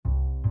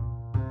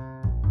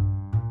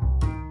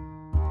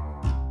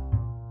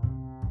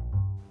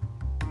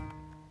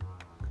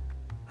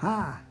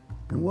Hi,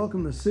 and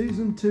welcome to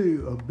Season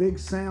 2 of Big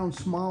Sound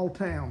Small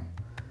Town,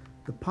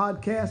 the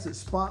podcast that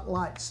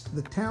spotlights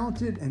the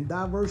talented and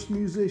diverse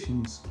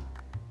musicians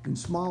in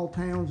small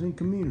towns and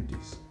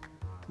communities.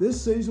 This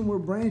season we're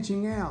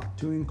branching out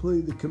to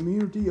include the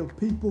community of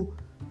people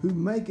who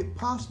make it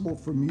possible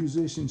for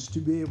musicians to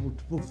be able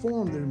to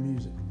perform their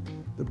music,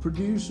 the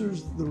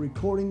producers, the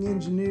recording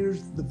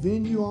engineers, the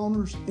venue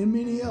owners, and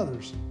many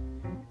others,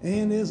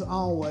 and as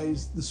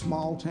always, the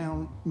small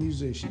town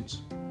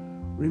musicians.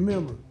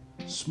 Remember,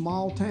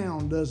 small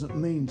town doesn't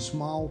mean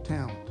small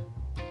talent.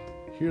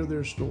 Hear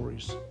their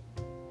stories.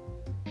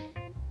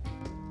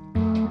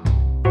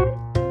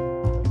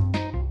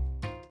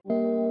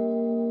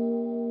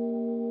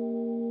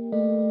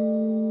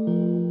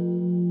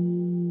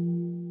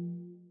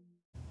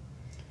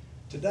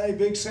 Today,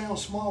 Big Sound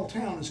Small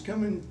Town is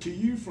coming to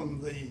you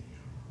from the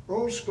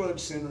Earl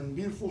Scruggs Center in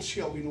beautiful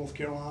Shelby, North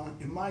Carolina,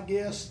 and my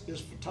guest is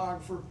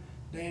photographer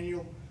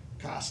Daniel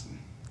Costin.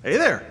 Hey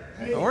there.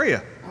 Hey, how are you?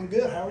 I'm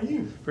good. How are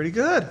you? Pretty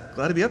good.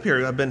 Glad to be up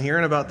here. I've been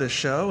hearing about this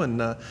show, and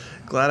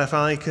glad I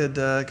finally could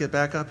get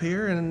back up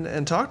here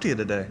and talk to you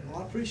today.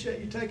 Well, I appreciate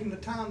you taking the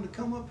time to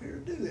come up here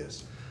and do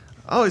this.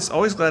 Always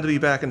glad to be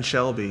back in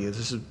Shelby.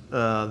 This is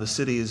the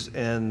cities,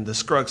 and the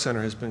Scruggs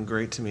Center has been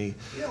great to me.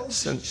 Yeah,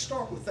 let's just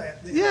start with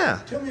that. Then. Yeah.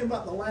 Tell me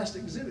about the last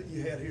exhibit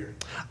you had here.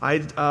 I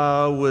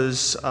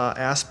was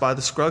asked by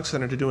the Scruggs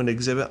Center to do an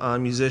exhibit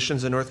on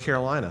musicians in North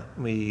Carolina.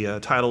 We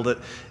titled it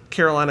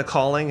Carolina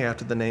Calling,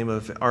 after the name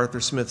of Arthur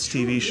Smith's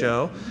TV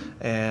show.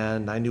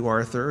 And I knew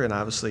Arthur, and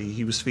obviously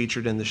he was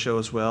featured in the show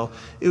as well.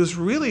 It was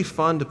really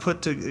fun to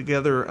put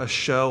together a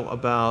show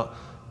about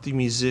the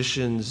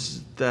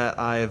musicians that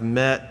I have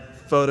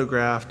met,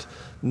 photographed,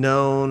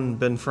 known,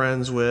 been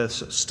friends with,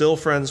 still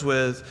friends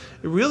with.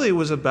 It really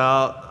was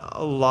about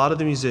a lot of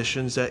the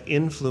musicians that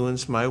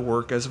influenced my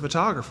work as a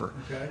photographer.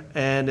 Okay.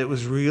 And it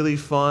was really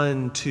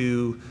fun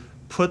to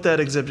put that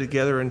exhibit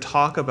together and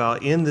talk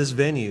about in this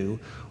venue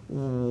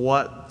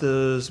what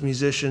those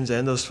musicians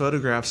and those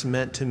photographs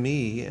meant to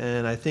me.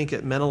 And I think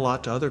it meant a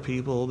lot to other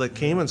people that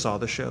came and saw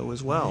the show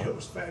as well. Yeah, it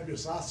was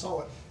fabulous. I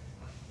saw it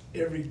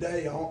every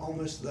day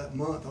almost that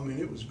month. I mean,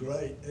 it was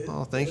great.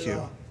 Thank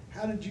you.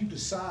 How did you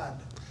decide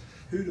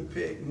who to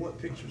pick and what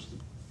pictures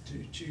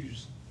to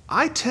choose?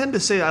 I tend to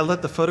say I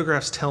let the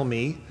photographs tell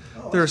me.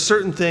 There are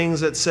certain things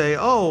that say, I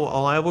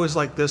always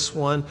like this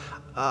one.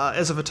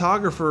 As a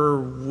photographer,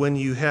 when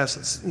you have,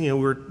 we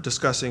were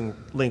discussing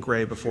Link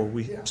Ray before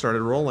we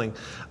started rolling.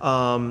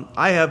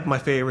 I have my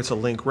favorites of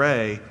Link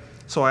Ray,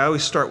 so I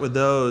always start with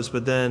those,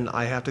 but then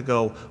I have to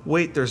go,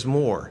 wait, there's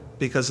more.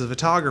 Because as a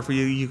photographer,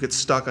 you get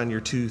stuck on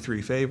your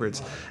 2-3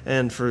 favorites.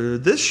 And for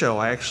this show,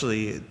 I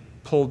actually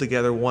pulled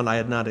together one I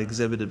had not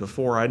exhibited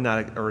before. I had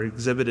not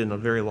exhibited in a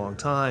very long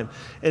time,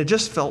 and it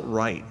just felt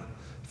right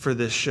for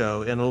this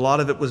show. And a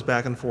lot of it was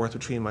back and forth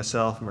between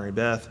myself and Mary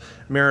Beth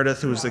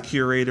Meredith, who was the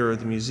curator of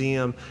the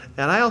museum.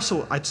 And I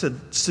said,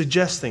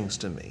 suggest things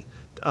to me.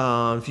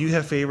 If you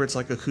have favorites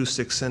like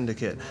Acoustic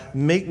Syndicate,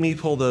 make me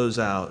pull those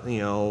out.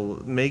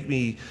 Make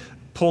me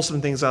pull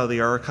some things out of the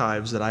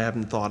archives that I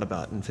haven't thought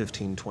about in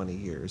 15, 20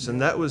 years.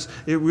 And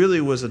it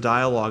really was a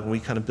dialogue, and we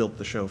kind of built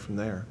the show from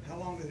there. How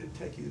long did it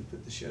take you to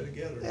put the show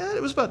together? Yeah,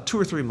 it was about 2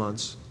 or 3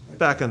 months,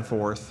 back and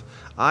forth.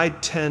 I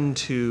tend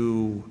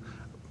to,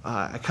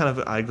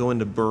 I go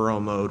into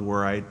burrow mode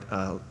where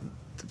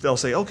they'll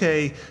say,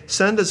 okay,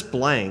 send us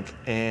blank,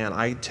 and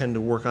I tend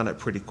to work on it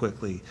pretty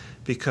quickly,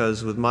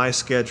 because with my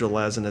schedule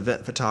as an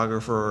event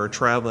photographer or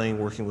traveling,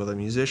 working with the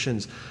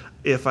musicians,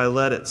 if I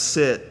let it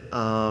sit,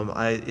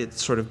 it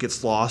sort of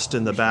gets lost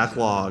in the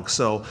backlog.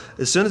 So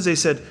as soon as they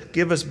said,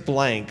 give us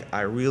blank,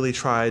 I really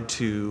tried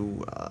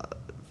to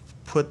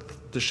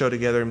put the show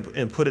together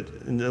and put it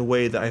in a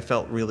way that I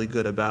felt really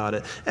good about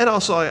it. And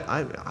also,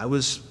 I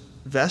was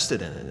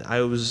vested in it. I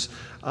was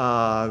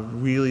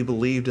really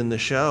believed in the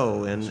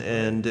show,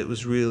 and it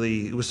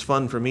was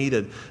fun for me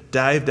to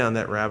dive down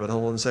that rabbit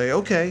hole and say,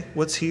 okay,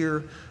 what's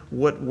here?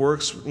 What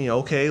works?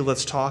 Okay,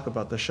 let's talk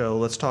about the show.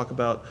 Let's talk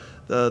about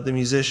the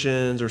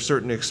musicians or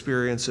certain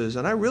experiences.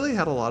 And I really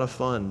had a lot of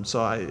fun.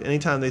 So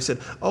anytime they said,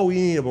 we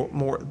need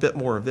a bit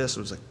more of this, it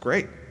was like,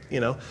 great.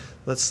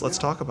 Let's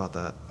talk about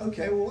that.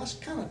 Okay, well, let's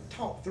kind of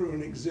talk through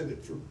an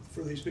exhibit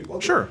for these people.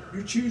 Okay, sure.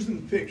 You're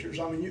choosing the pictures.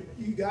 I mean,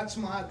 you got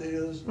some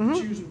ideas. You're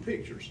choosing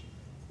pictures.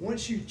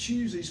 Once you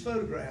choose these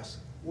photographs,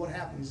 what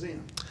happens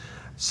then?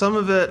 Some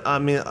of it,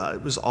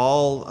 it was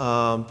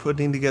all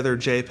putting together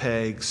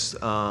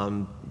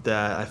JPEGs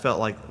that I felt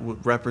like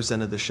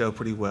represented the show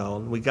pretty well.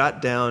 And we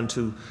got down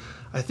to,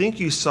 I think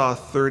you saw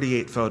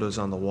 38 photos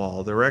on the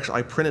wall.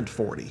 I printed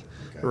 40. Okay.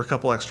 There were a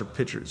couple extra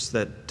pictures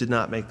that did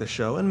not make the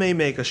show and may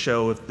make a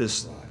show if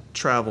this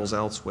travels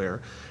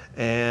elsewhere.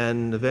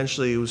 And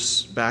eventually it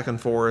was back and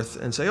forth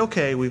and say,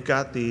 okay, we've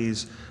got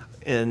these.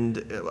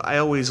 And I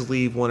always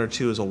leave one or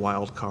two as a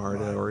wild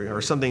card,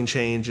 or something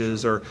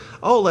changes, or,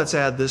 oh, let's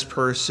add this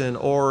person,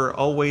 or,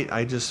 oh, wait,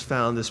 I just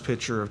found this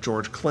picture of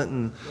George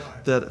Clinton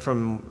that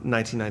from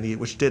 1998,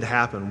 which did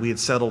happen. We had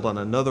settled on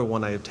another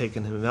one. I had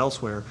taken him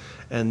elsewhere.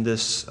 And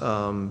this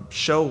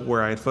show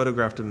where I had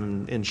photographed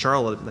him in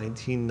Charlotte,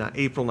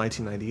 April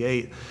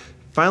 1998,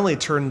 finally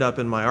turned up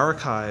in my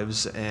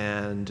archives,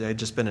 and I'd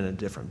just been in a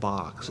different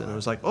box. And it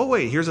was like, oh,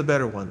 wait, here's a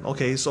better one.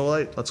 Okay, so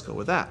let's go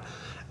with that.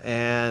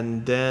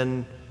 And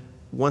then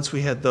once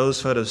we had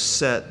those photos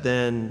set,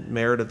 then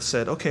Meredith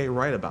said, okay,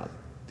 write about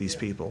these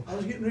people. I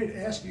was getting ready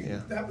to ask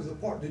you, that was the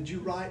part. Did you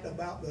write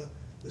about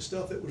the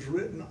stuff that was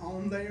written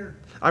on there?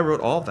 I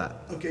wrote all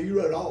that. Okay, you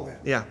wrote all that.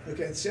 Yeah.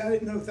 Okay, see, I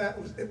didn't know if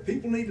that was,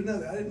 people need to know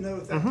that. I didn't know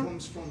if that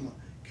comes from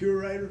the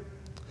curator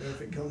or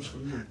if it comes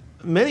from you.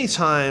 Many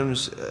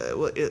times,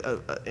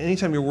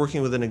 anytime you're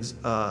working with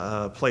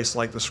a place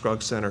like the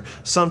Scruggs Center,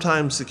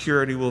 sometimes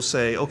security will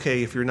say,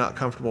 okay, if you're not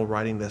comfortable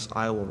writing this,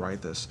 I will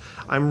write this.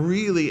 I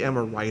really am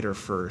a writer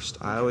first.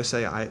 I always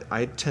say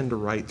I tend to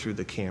write through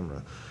the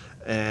camera.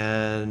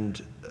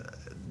 And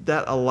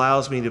that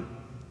allows me to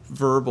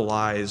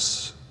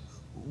verbalize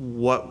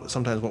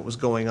sometimes what was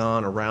going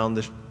on around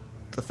the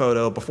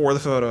photo, before the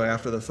photo,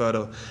 after the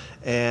photo.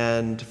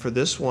 And for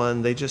this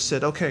one, they just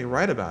said, okay,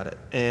 write about it.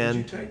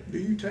 And do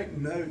you take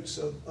notes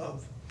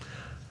of,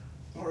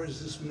 or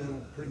is this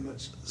mental pretty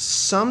much?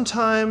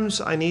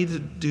 Sometimes I need to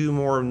do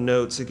more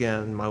notes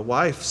again. My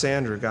wife,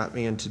 Sandra, got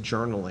me into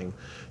journaling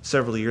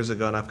several years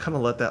ago, and I've kind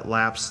of let that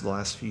lapse the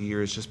last few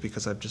years just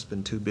because I've just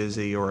been too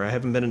busy, or I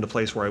haven't been in a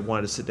place where I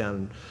wanted to sit down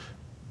and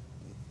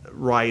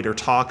write or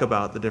talk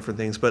about the different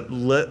things. But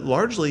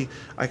largely,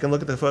 I can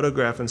look at the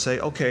photograph and say,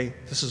 okay,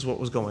 this is what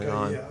was going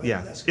on.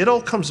 Yeah. It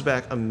all comes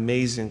back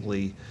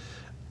amazingly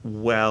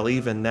well,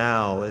 even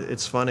now.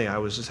 It's funny, I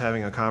was just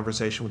having a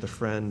conversation with a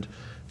friend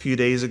a few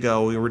days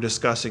ago. We were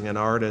discussing an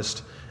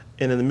artist,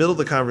 and in the middle of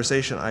the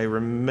conversation, I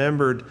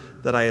remembered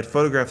that I had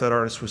photographed that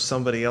artist with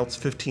somebody else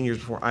 15 years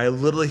before. I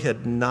literally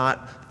had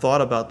not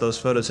thought about those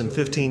photos in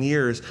 15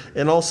 years,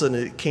 and all of a sudden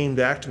it came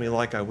back to me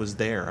like I was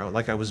there,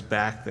 like I was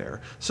back there.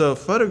 So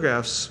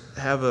photographs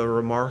have a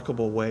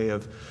remarkable way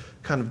of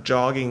kind of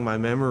jogging my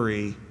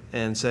memory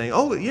and saying,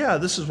 oh, yeah,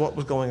 this is what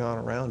was going on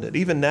around it,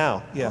 even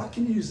now. Yeah. Well, I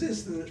can use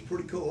this, then it's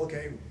pretty cool.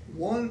 Okay,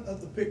 one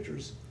of the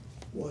pictures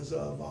was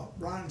of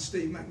Brian and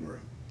Steve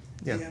McMurray.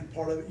 Yeah. And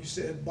part of it, you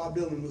said Bob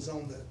Dylan was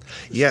on that.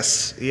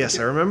 Yes, okay.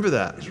 I remember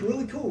that. It's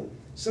really cool.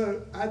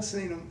 So I'd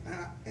seen him,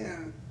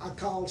 and I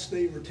called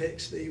Steve or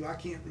text Steve, I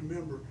can't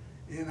remember,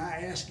 and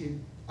I asked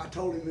him, I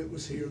told him it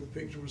was here, the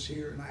picture was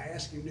here, and I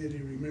asked him, did he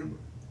remember?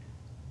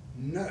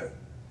 No.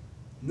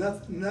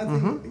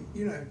 Nothing,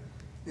 you know,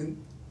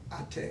 and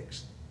I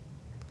text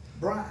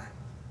Brian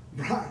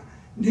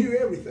knew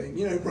everything,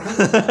 you know, Brian.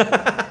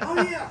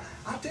 Oh yeah,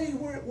 I'll tell you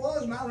where it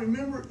was, and I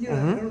remember, you know,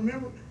 I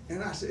remember.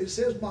 And I said, it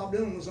says Bob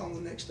Dylan was on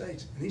the next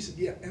stage. And he said,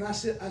 yeah. And I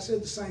said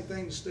the same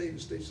thing to Steve, and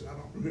Steve said, I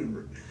don't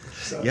remember it.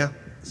 So, yeah.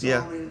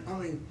 I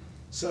mean,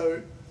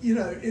 so, you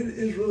know, it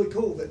is really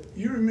cool that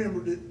you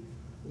remembered it.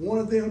 One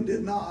of them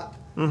did not.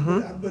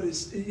 But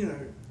it's, you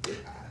know,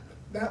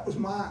 that was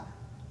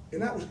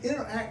that was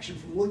interaction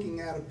from looking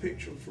at a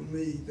picture for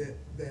me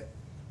that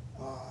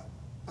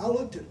I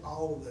looked at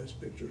all of those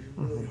pictures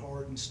really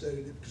hard and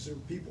studied it because there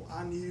were people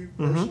I knew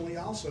personally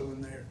also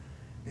in there.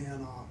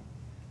 And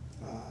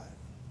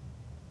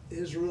it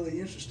is really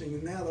interesting.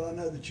 And now that I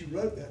know that you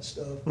wrote that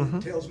stuff,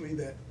 it tells me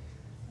that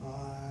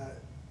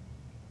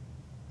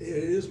it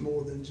is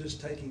more than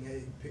just taking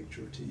a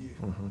picture to you.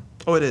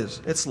 Oh, it is.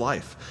 It's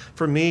life.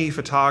 For me,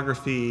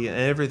 photography and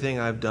everything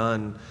I've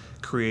done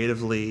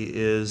creatively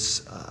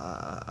is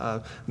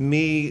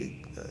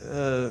me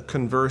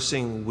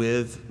conversing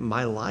with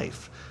my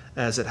life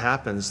as it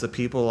happens. The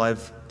people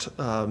I've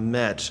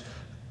met,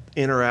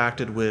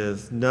 interacted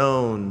with,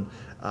 known,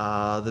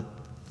 the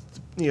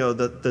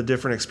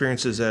different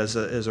experiences as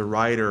a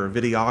writer, a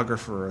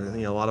videographer.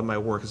 You know, a lot of my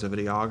work is a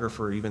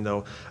videographer, even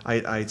though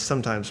I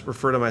sometimes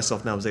refer to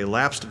myself now as a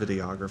lapsed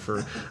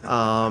videographer.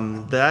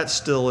 That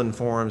still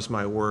informs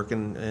my work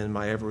and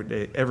my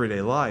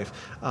everyday life.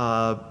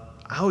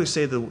 I always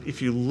say that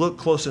if you look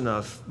close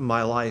enough,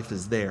 my life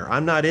is there.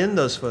 I'm not in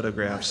those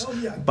photographs,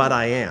 but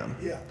I am.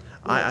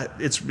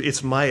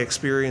 It's my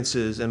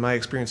experiences and my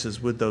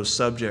experiences with those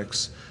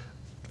subjects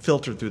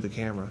filtered through the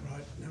camera.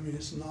 Right. I mean,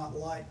 it's not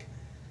like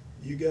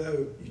you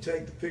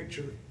take the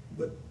picture,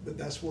 but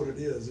that's what it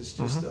is. It's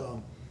just,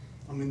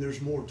 I mean, there's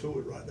more to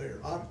it right there.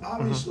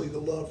 Obviously, the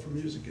love for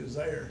music is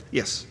there.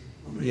 Yes.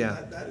 I mean,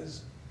 that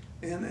is,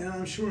 and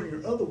I'm sure in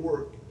your other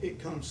work, it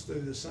comes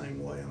through the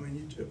same way. I mean,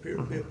 you appear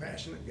to be a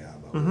passionate guy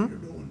about what you're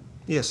doing.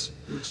 Yes.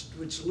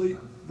 Which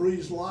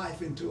breathes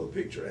life into a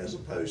picture as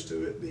opposed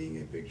to it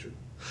being a picture.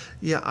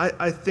 Yeah,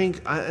 I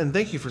think, and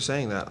thank you for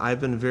saying that.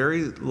 I've been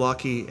very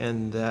lucky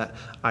in that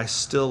I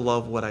still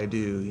love what I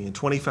do.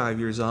 25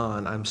 years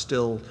on, I'm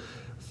still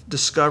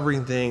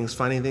discovering things,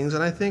 finding things,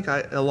 and I think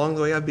along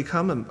the way I've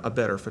become a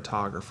better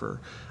photographer.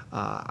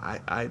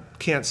 I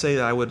can't say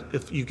that I would,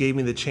 if you gave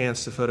me the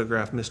chance to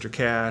photograph Mr.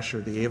 Cash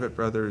or the Avett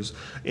Brothers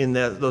in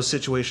those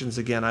situations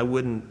again, I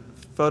wouldn't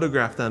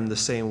photograph them the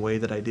same way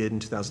that I did in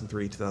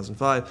 2003,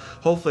 2005.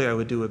 Hopefully I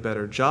would do a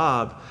better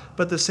job,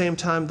 but at the same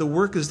time, the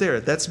work is there.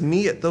 That's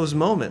me at those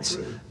moments,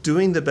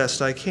 doing the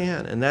best I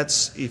can. And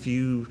that's, if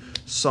you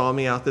saw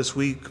me out this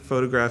week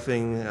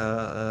photographing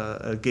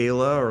a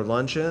gala or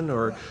luncheon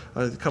or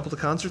a couple of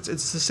concerts,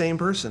 it's the same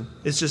person.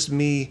 It's just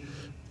me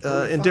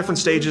in different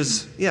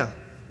stages. Yeah.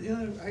 You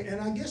know,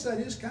 and I guess that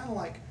is kind of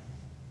like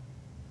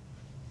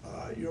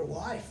your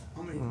life.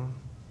 I mean,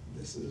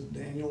 this is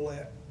Daniel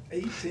at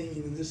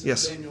 18, and this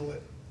is Daniel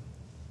at,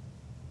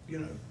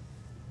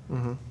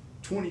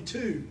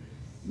 22.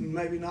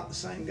 Maybe not the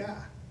same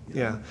guy.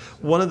 Yeah.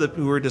 One of the,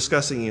 we were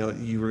discussing,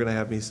 you were going to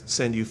have me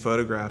send you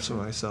photographs of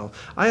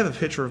myself. I have a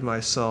picture of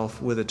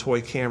myself with a toy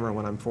camera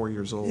when I'm 4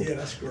 years old. Yeah,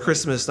 that's great.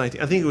 Christmas 19,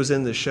 I think it was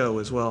in the show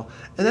as well.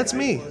 And that's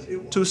me.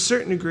 It was. To a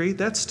certain degree,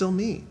 that's still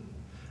me.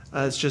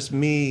 It's just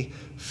me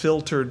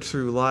filtered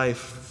through life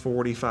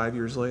 45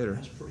 years later.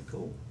 That's pretty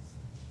cool.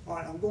 All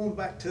right, I'm going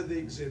back to the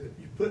exhibit.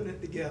 You're putting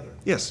it together.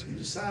 Yes. You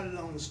decided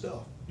on the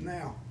stuff.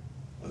 Now,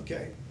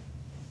 okay,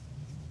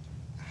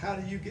 how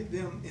do you get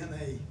them in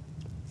a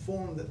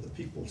form that the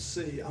people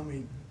see? I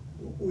mean,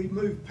 we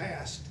moved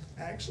past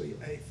actually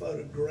a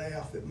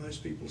photograph that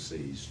most people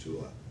sees to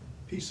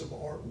a piece of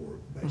artwork,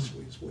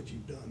 basically, is what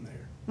you've done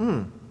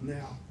there.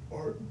 Now,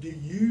 or do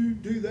you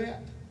do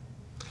that?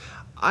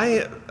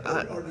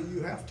 Or do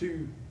you have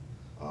to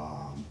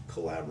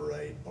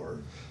collaborate, or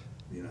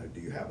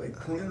do you have a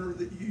printer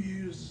that you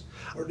use,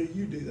 or do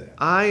you do that?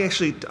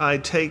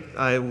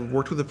 I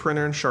worked with a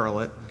printer in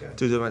Charlotte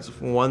to do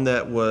one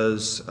that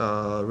was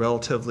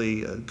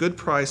relatively a good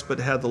price, but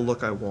had the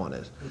look I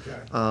wanted. Okay.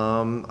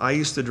 I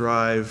used to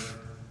drive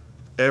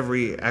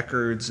every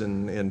Eckerd's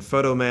and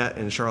Photomat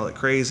in Charlotte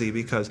crazy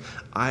because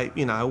I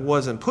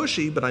wasn't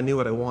pushy, but I knew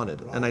what I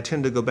wanted, and I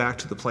tend to go back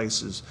to the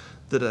places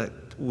that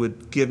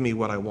would give me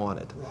what I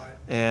wanted.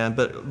 Right.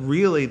 But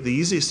really, the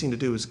easiest thing to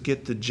do is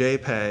get the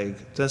JPEG.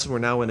 Since we're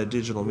now in a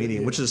digital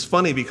medium, which is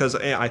funny because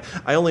I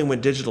only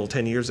went digital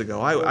 10 years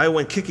ago. I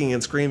went kicking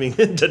and screaming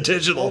into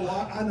digital.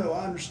 Oh, I know,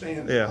 I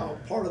understand. Yeah.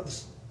 Part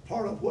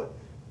of what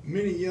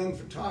many young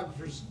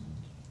photographers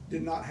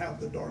did not have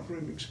the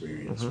darkroom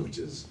experience,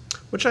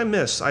 which I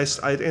miss.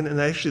 And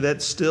actually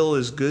that still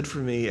is good for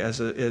me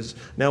as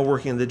now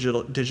working in the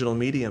digital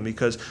medium,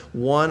 because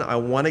one, I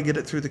want to get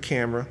it through the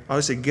camera. I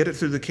always say get it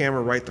through the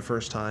camera right the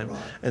first time,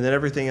 and then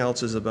everything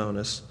else is a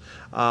bonus.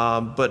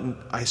 But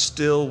I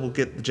still will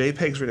get the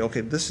JPEGs ready. Okay,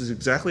 this is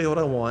exactly what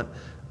I want,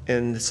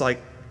 and it's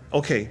like,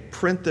 okay,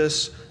 print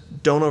this.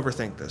 Don't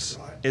overthink this.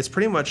 Right. It's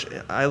pretty much,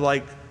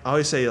 I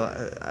always say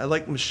I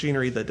like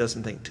machinery that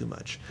doesn't think too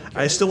much.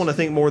 I still want to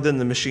think more than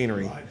the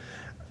machinery. Right.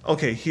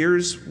 Okay,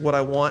 here's what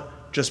I want.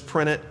 Just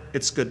print it.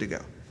 It's good to go.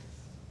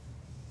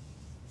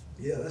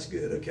 Yeah, that's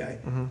good. Okay.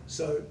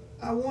 So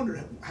I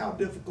wondered how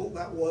difficult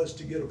that was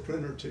to get a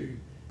printer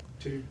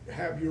to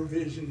have your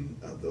vision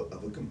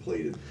of a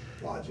completed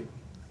project.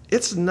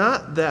 It's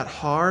not that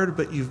hard,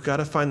 but you've got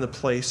to find the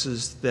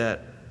places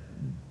that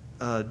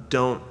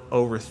don't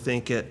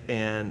overthink it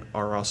and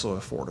are also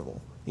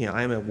affordable.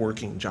 I am a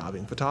working,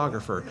 jobbing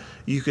photographer.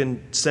 You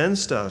can send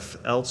stuff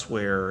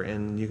elsewhere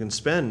and you can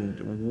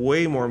spend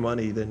way more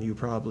money than you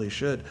probably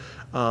should.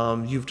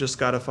 You've just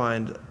got to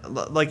find,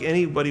 like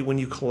anybody, when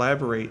you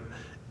collaborate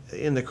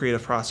in the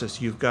creative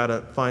process, you've got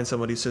to find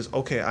somebody who says,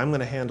 okay, I'm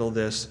going to handle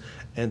this,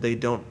 and they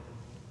don't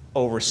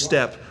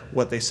overstep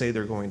what they say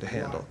they're going to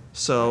handle.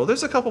 So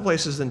there's a couple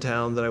places in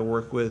town that I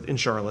work with, in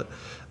Charlotte,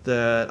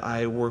 that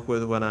I work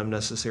with when I'm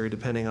necessary,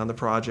 depending on the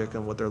project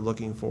and what they're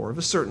looking for. If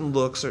a certain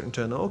look, certain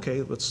tone,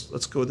 okay, let's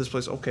go with this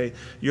place. Okay,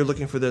 you're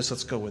looking for this,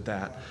 let's go with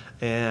that.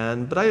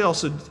 But I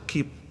also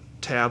keep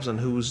tabs on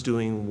who's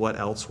doing what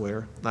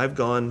elsewhere. I've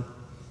gone,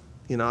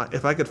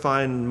 if I could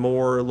find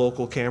more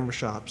local camera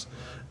shops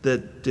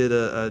that did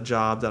a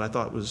job that I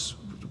thought was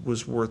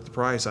worth the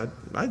price,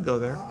 I'd go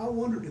there. I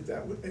wondered if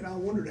that would, and I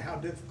wondered how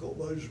difficult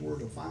those were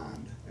to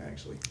find,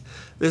 actually.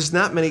 There's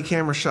not many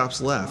camera shops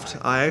left.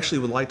 I actually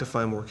would like to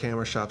find more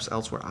camera shops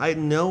elsewhere. I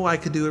know I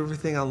could do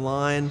everything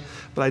online,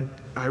 but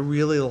I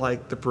really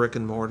like the brick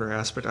and mortar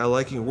aspect. I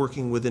like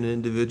working with an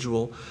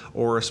individual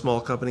or a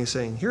small company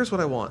saying, here's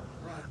what I want.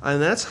 And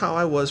that's how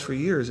I was for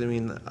years. I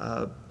mean,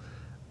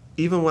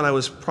 even when I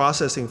was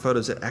processing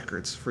photos at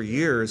Eckerd's for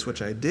years,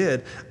 which I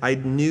did, I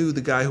knew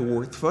the guy who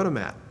worked the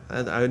Photomat.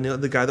 And I knew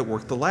the guy that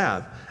worked the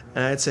lab.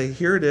 And I'd say,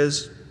 here it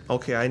is.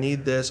 Okay, I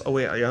need this. Oh,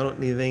 wait, I don't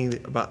need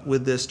anything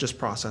with this. Just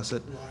process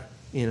it.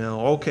 Right.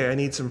 Okay, I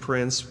need some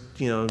prints.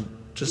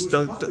 Just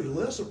don't. It was probably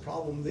less a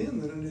problem then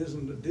than it is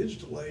in the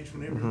digital age,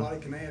 when everybody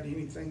can add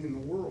anything in the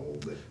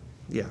world.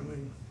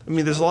 I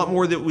mean, there's a lot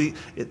more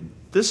that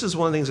this is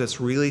one of the things that's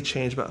really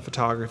changed about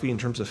photography in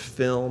terms of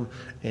film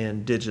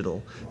and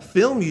digital.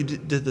 Film, you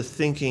did the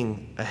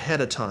thinking ahead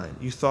of time.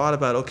 You thought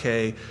about,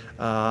 okay,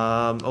 do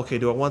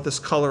I want this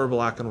color or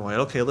black and white?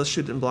 Okay, let's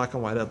shoot it in black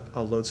and white.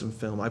 I'll load some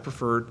film. I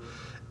preferred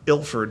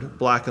Ilford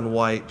black and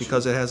white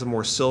because it has a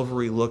more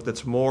silvery look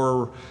that's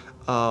more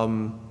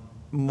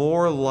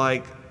more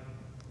like,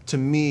 to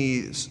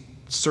me,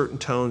 certain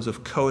tones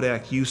of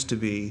Kodak used to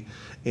be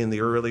in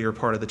the earlier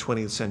part of the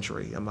 20th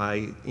century.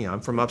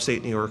 I'm from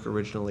upstate New York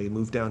originally,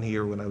 moved down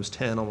here when I was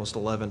 10, almost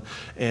 11,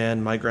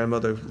 and my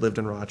grandmother lived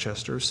in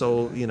Rochester.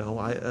 So,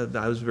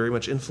 I was very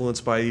much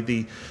influenced by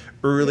the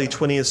early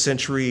 20th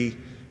century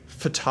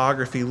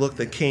photography look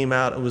that came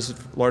out. It was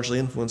largely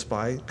influenced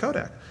by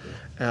Kodak,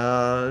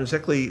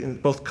 exactly in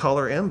both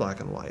color and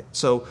black and white.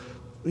 So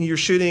you're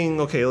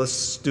shooting, okay,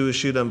 let's do a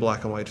shoot on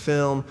black and white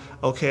film.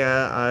 Okay,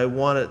 I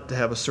want it to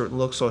have a certain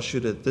look, so I'll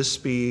shoot it at this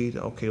speed.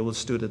 Okay,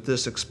 let's do it at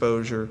this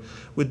exposure.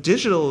 With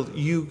digital,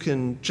 you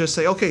can just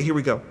say, okay, here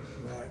we go.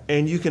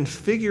 And you can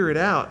figure it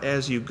out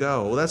as you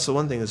go. Well, that's the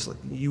one thing is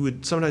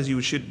sometimes you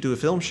would do a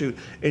film shoot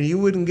and you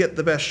wouldn't get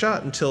the best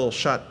shot until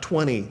shot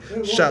 20,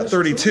 shot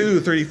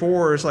 32,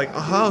 34. It's like,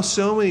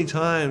 so many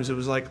times it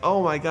was like,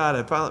 oh my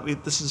God,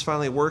 this is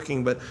finally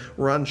working, but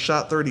we're on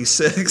shot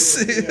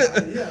 36.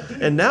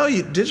 And now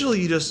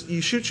digitally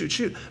you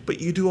shoot,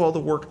 but you do all the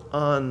work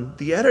on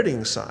the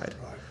editing side,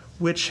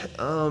 which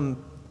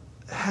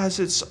has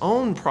its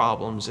own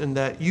problems in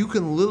that you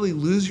can literally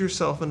lose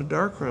yourself in a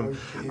darkroom.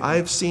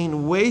 I've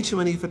seen way too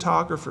many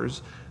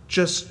photographers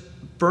just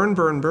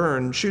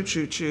burn,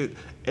 shoot,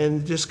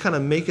 and just kind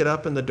of make it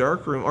up in the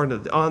darkroom or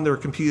on their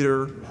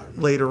computer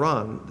later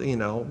on,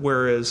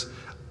 whereas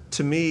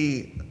to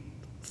me,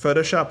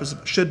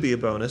 Photoshop should be a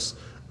bonus.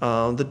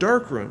 The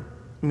darkroom,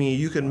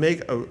 you can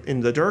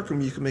in the darkroom,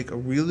 you can make a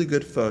really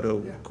good photo,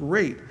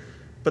 great,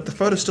 but the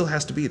photo still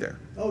has to be there.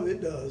 Oh, it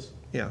does.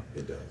 Yeah,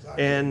 it does.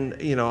 And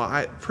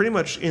I pretty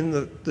much in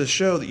the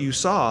show that you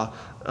saw,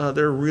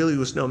 there really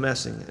was no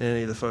messing in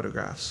any of the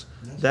photographs.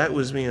 That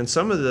was me. And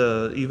some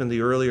of even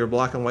the earlier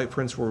black and white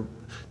prints were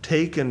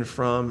taken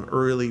from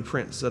early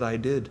prints that I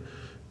did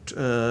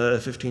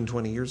 15,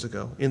 20 years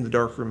ago in the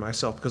darkroom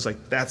myself, because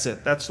that's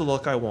it. That's the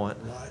look I want.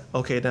 Right.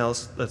 Okay, now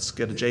let's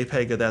get a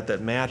JPEG of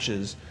that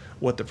matches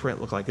what the print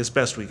looked like as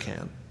best we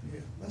can. Yeah,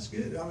 that's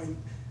good.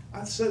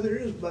 I'd say there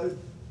is both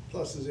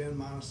pluses and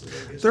minuses,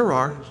 I guess. There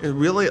are. And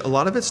really, a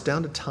lot of it's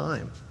down to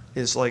time.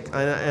 It's like,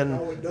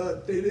 it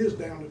does. It is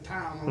down to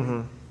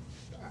time.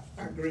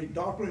 I agree.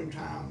 Darkroom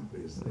time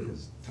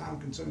is time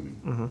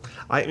consuming.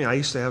 I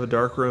used to have a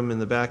darkroom in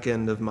the back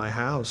end of my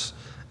house,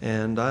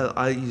 and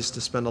I used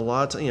to spend a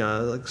lot of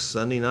time, like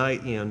Sunday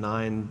night,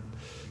 9,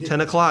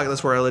 10 o'clock.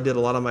 That's where I did a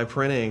lot of my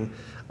printing.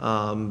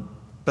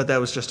 But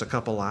that was just a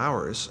couple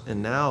hours,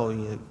 and now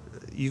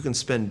you can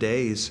spend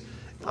days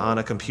on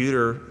a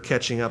computer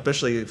catching up,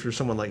 especially if you're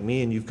someone like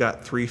me and you've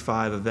got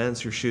 3-5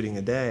 events you're shooting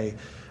a day.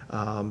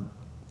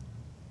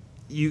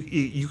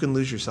 You can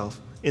lose yourself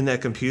in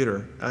that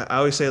computer. I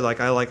always say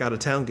I like out of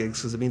town gigs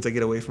because it means I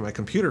get away from my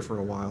computer for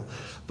a while,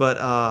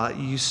 but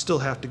you still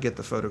have to get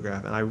the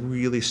photograph, and I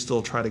really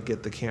still try to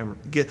get the camera,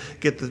 get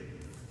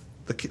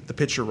the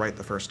picture right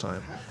the first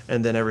time,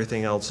 and then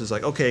everything else is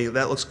like, okay,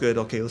 that looks good,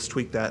 okay, let's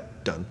tweak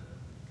that, done.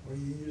 Are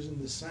you using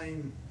the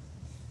same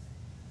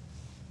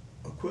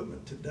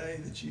equipment today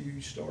that you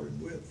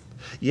started with?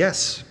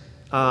 Yes.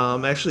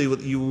 Actually,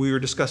 we were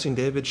discussing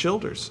David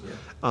Childers.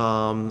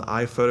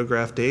 I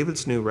photographed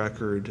David's new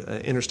record,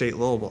 Interstate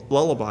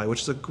Lullaby,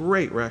 which is a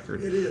great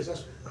record. It is.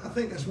 I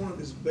think that's one of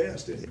his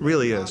best. It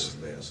really is.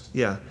 Best.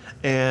 Yeah.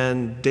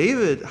 And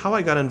David, how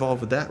I got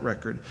involved with that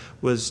record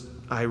was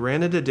I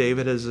ran into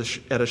David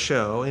at a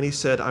show, and he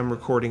said, I'm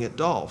recording at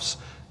Dolph's.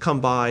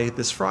 Come by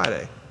this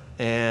Friday.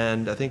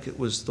 And I think it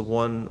was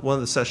one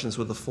of the sessions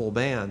with the full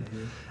band.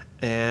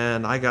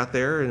 And I got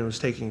there and was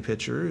taking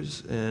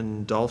pictures,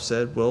 and Dolph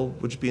said, well,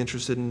 would you be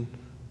interested in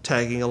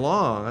tagging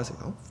along? I said,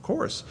 oh, of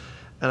course.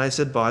 And I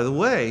said, by the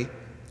way,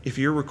 if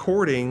you're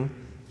recording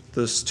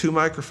those 2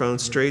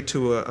 microphones straight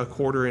to a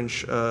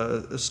 1/4-inch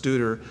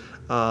Studer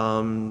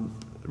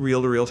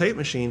reel-to-reel tape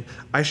machine,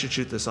 I should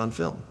shoot this on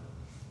film.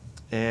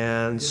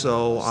 And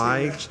so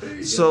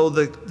all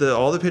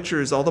the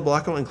pictures, all the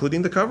black and white,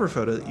 including the cover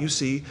photo that you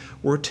see,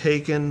 were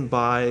taken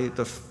by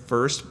the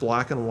first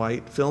black and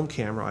white film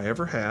camera I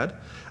ever had,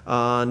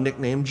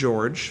 nicknamed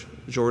George.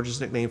 George is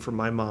nicknamed for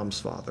my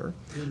mom's father.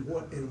 And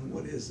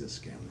what is this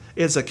camera?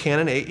 It's a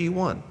Canon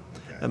AE1. Okay.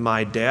 And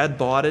my dad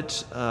bought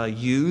it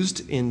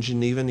used in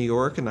Geneva, New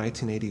York in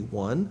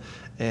 1981.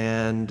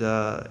 And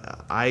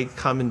I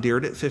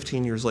commandeered it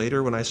 15 years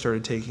later when I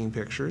started taking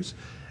pictures.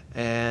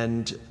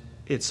 And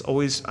it's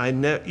always,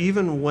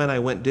 even when I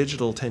went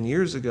digital 10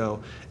 years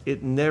ago,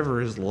 it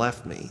never has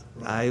left me.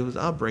 Right.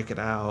 I'll break it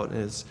out.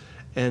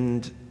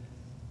 And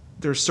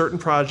there's certain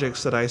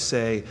projects that I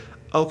say,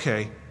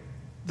 okay,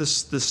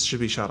 this should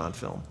be shot on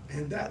film.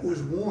 And that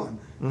was one,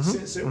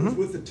 since it was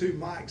with the 2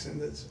 mics.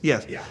 And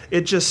yes, yeah.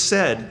 It just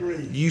said,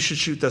 you should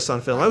shoot this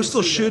on film. I was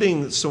still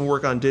shooting some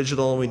work on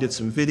digital, and we did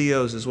some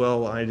videos as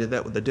well. I did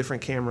that with a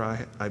different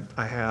camera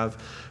I have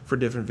for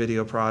different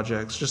video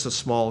projects, just a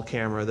small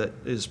camera that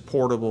is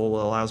portable,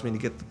 that allows me to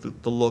get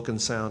the look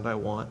and sound I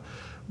want.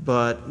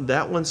 But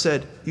that one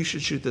said, you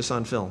should shoot this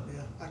on film.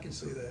 Yeah, I can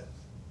see that.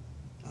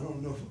 I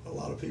don't know if a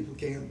lot of people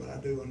can, but I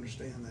do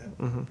understand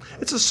that.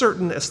 It's a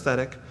certain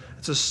aesthetic.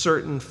 It's a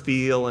certain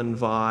feel and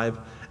vibe.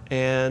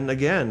 And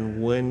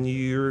again, when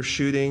you're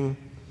shooting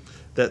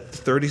that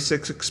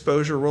 36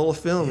 exposure roll of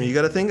film, you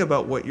got to think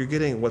about what you're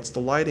getting, what's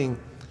the lighting,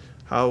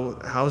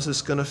 how's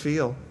this going to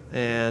feel,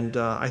 and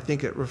I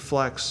think it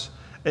reflects.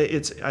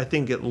 I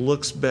think it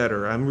looks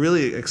better. I'm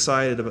really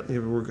excited about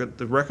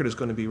the record is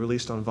going to be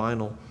released on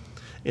vinyl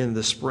in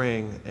the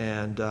spring,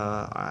 and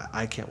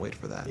I can't wait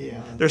for that.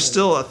 Yeah, there's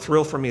still a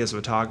thrill for me as a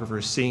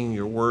photographer seeing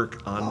your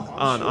work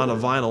on a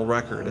vinyl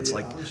record. It's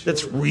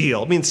it's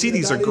real. I mean,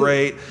 CDs are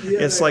great.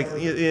 It's like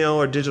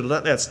or digital.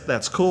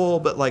 That's cool,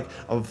 but like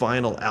a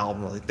vinyl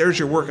album, like there's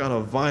your work on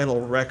a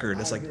vinyl record.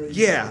 It's like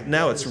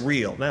now it's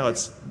real. Now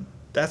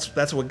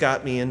that's what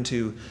got me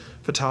into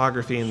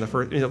photography in the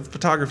first,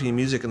 photography and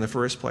music in the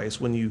first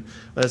place. When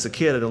as a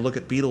kid, I'd look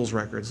at Beatles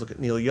records, look at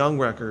Neil Young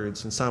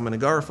records and Simon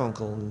and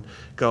Garfunkel, and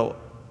go,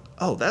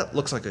 "Oh, that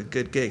looks like a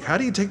good gig. How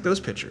do you take those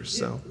pictures?"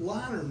 So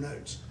liner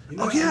notes.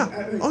 One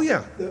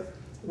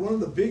of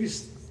the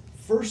biggest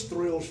first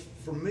thrills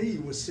for me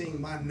was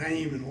seeing my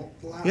name in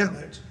liner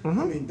notes. I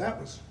mean, that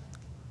was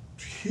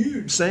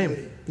huge.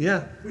 Same.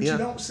 Yeah. Which you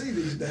don't see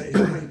these days.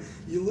 I mean,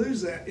 you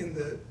lose that in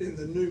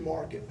the new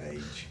market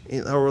age.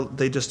 Or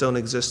they just don't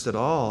exist at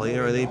all.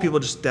 People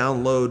just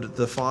download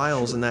the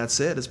files and that's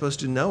it. It's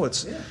supposed to know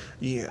it's.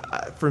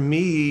 For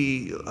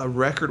me, a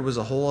record was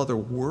a whole other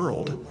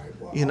world.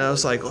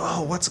 It's like,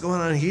 oh, what's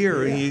going on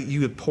here? And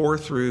you would pour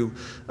through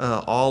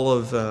all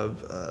of.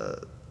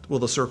 Will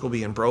the circle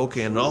being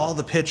broken? And all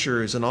the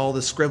pictures and all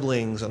the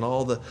scribblings and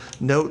all the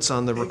notes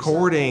on the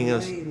recording.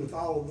 With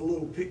all the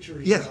little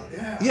pictures.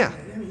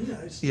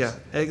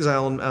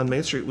 Exile on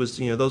Main Street was,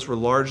 those were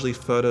largely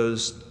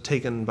photos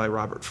taken by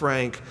Robert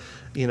Frank,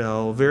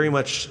 very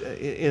much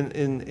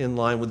in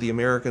line with the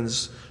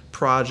Americans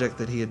project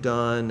that he had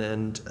done,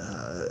 and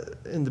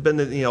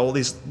all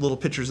these little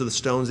pictures of the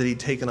Stones that he'd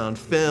taken on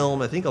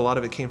film. I think a lot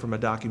of it came from a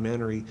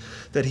documentary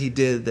that he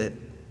did that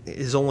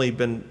has only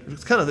been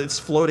it's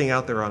floating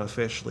out there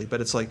unofficially,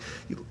 but it's like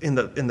in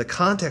the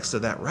context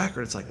of that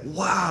record, it's like,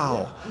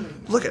 wow,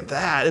 look at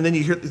that, and then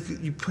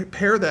you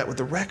pair that with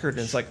the record,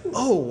 and it's like,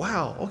 oh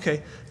wow,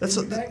 okay,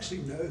 you actually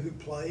know who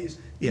plays.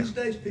 These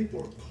days,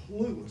 people are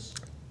clueless.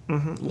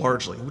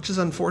 Largely, which is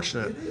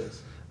unfortunate. It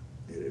is.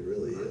 It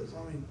really is.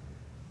 I mean,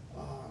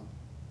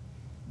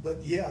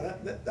 but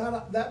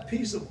that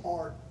piece of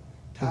art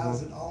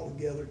ties it all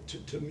together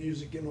to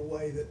music in a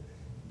way that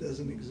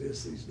doesn't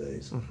exist these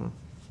days.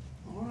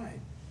 All right.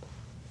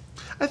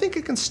 I think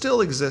it can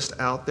still exist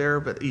out there,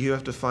 but you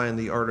have to find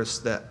the artists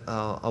that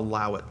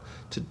allow it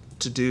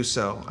to do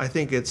so. I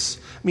think it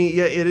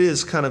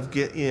is kind of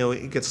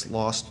it gets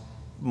lost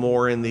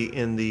more in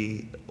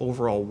the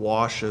overall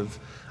wash of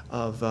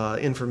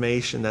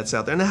information that's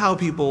out there and how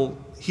people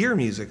hear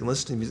music and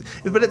listen to music.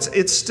 But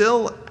it's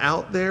still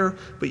out there,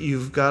 but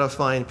you've got to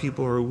find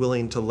people who are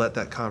willing to let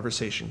that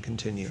conversation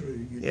continue.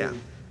 True, you do.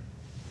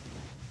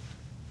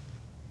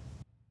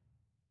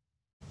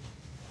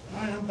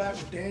 All right, I'm back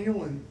with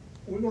Daniel, and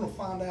we're going to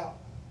find out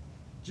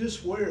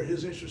just where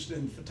his interest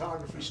in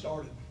photography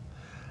started.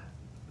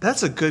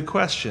 That's a good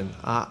question.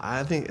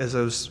 I think, as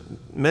I was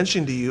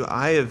mentioning to you,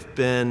 I have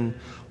been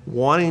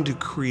wanting to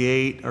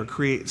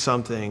create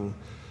something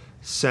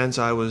since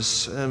I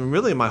was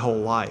really my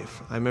whole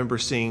life. I remember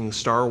seeing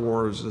Star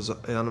Wars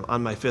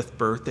on my 5th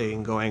birthday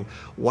and going,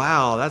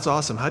 wow, that's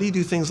awesome. How do you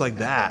do things like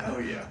that? Oh,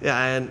 yeah.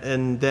 Yeah,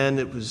 and then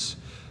it was,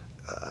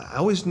 I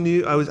always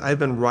knew, I've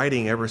been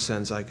writing ever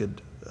since I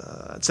could.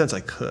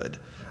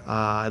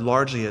 I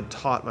largely had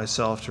taught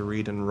myself to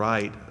read and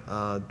write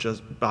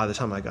just by the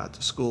time I got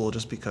to school,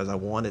 just because I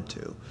wanted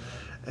to.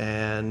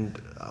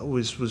 And I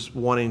was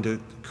wanting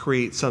to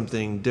create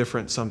something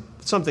different,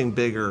 something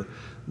bigger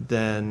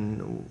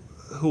than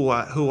who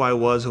I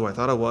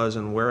thought I was,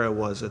 and where I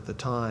was at the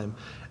time.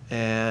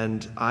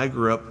 And I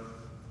grew up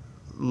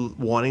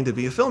wanting to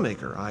be a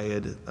filmmaker. I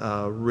had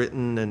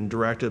written and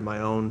directed my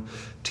own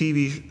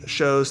TV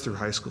shows through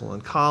high school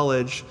and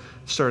college,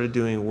 started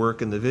doing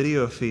work in the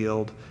video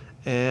field,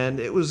 and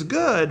it was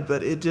good,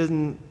 but it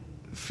didn't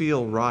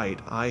feel right.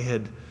 I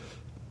had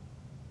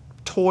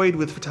toyed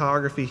with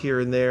photography here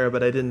and there,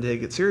 but I didn't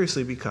take it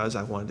seriously because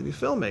I wanted to be a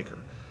filmmaker.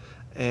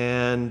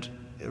 And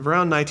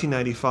around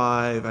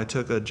 1995, I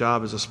took a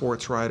job as a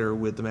sports writer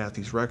with the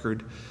Matthews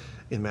Record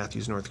in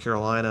Matthews, North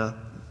Carolina.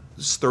 It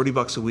was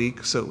 $30 a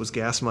week, so it was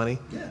gas money,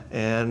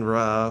 and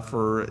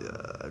for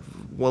at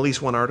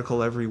least one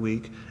article every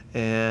week.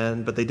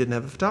 But they didn't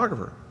have a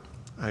photographer.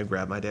 I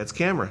grabbed my dad's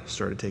camera,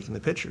 started taking the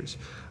pictures.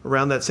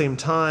 Around that same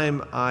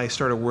time, I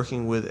started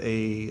working with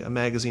a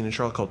magazine in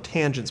Charlotte called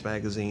Tangents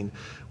Magazine,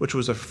 which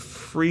was a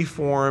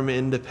free-form,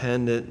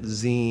 independent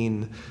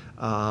zine.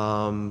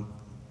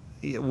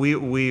 We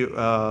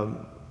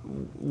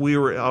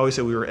were, I always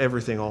say we were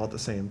everything all at the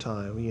same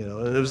time,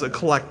 and it was a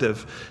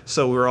collective,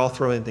 so we were all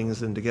throwing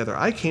things in together.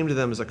 I came to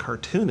them as a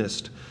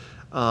cartoonist,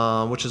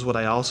 which is what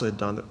I also had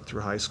done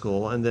through high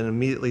school, and then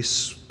immediately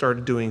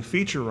started doing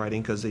feature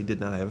writing because they did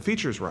not have a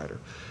features writer.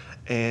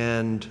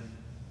 And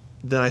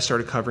then I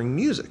started covering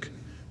music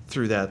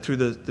through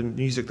the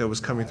music that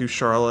was coming through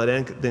Charlotte,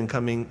 and then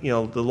coming,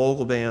 the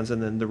local bands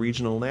and then the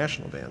regional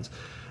national bands.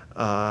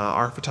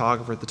 our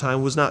photographer at the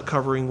time, was not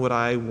covering what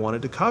I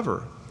wanted to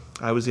cover.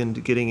 I was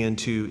getting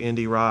into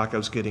indie rock. I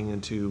was getting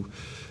into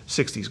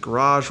 60s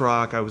garage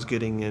rock. I was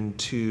getting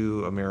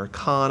into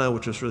Americana,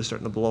 which was really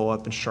starting to blow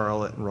up in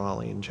Charlotte and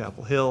Raleigh and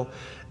Chapel Hill.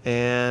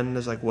 And I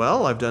was like,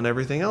 well, I've done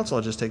everything else.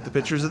 I'll just take the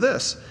pictures of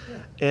this.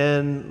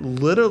 And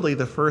literally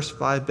the first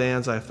 5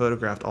 bands I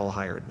photographed all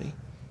hired me.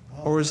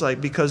 Or it was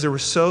like, because there were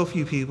so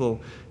few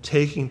people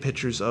taking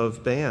pictures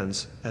of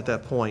bands at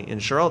that point. In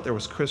Charlotte, there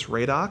was Chris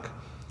Radock,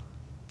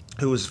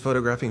 who was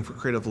photographing for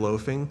Creative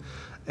Loafing.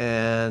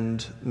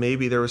 And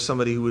maybe there was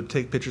somebody who would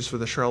take pictures for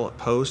the Charlotte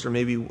Post, or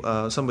maybe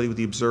somebody with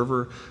the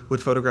Observer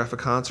would photograph a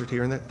concert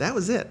here and there. That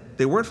was it.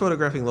 They weren't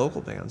photographing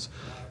local bands.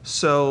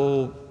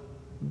 So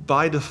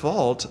by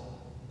default,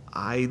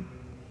 I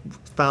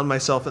found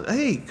myself,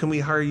 hey, can we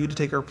hire you to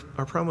take our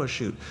promo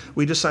shoot?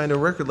 We just signed a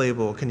record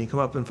label. Can you come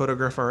up and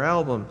photograph our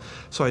album?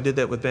 So I did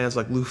that with bands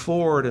like Lou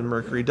Ford and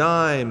Mercury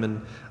Dime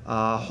and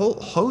a whole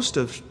host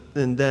of,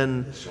 and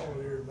then,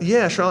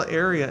 Charlotte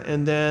area.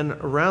 And then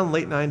around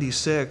late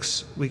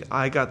 96,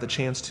 I got the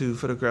chance to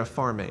photograph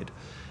Farm Aid.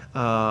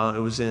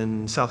 It was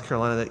in South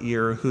Carolina that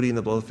year. Hootie and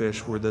the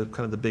Blowfish were the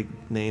kind of the big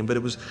name, but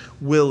it was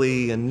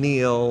Willie and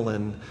Neil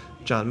and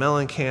John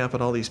Mellencamp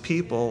and all these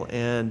people,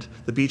 and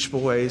the Beach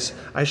Boys.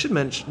 I should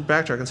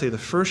backtrack and say the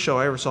first show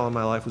I ever saw in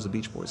my life was a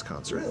Beach Boys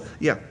concert. Really?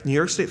 Yeah, New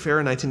York State Fair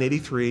in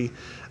 1983.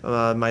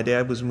 My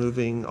dad was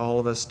moving all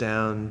of us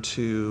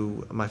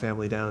my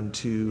family down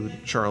to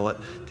Charlotte.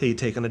 He'd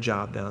taken a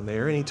job down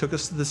there, and he took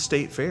us to the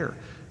State Fair.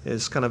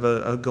 It's kind of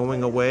a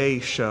going away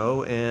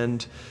show,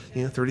 and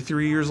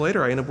 33 years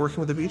later, I ended up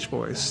working with the Beach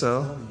Boys.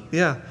 So,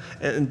 yeah,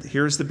 and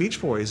here's the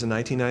Beach Boys in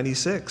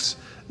 1996.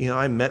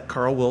 I met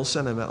Carl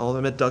Wilson, I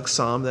met Doug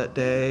Somm that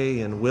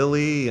day, and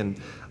Willie, and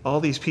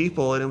all these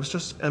people, and it was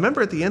just, I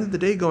remember at the end of the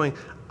day going,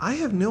 I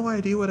have no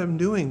idea what I'm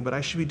doing, but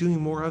I should be doing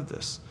more of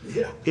this.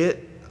 Yeah.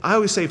 I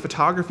always say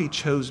photography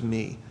chose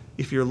me.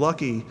 If you're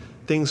lucky,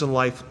 things in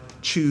life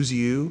choose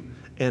you,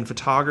 and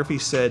photography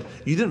said,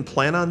 you didn't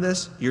plan on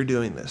this, you're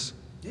doing this.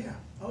 Yeah.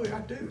 Oh, yeah,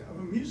 I do.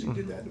 Music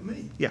did that to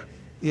me. Yeah.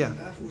 Yeah. And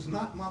that was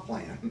not my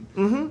plan.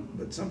 Mm-hmm.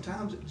 But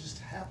sometimes it just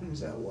happens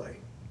that way.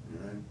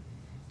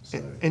 So.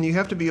 And you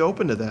have to be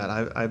open to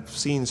that. I've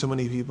seen so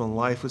many people in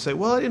life who say,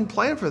 well, I didn't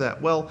plan for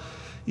that. Well,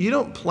 you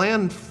don't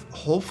plan,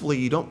 hopefully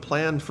you don't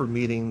plan for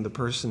meeting the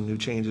person who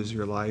changes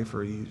your life,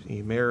 or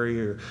you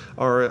marry,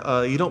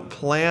 or you don't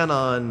plan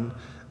on,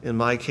 in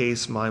my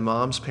case, my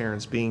mom's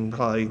parents being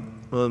probably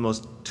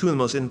two of the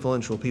most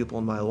influential people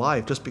in my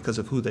life just because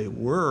of who they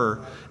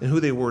were and who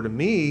they were to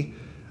me.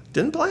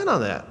 Didn't plan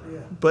on that. Yeah.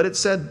 But it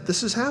said,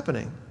 this is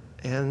happening.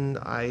 And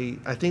I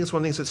think it's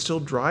one of the things that still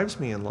drives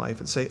me in life,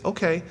 and say,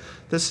 okay,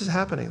 this is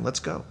happening, let's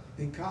go.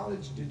 In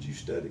college, what did you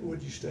study?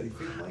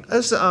 Filmmaking?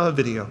 That's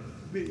video.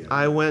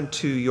 I went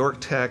to York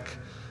Tech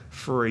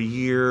for a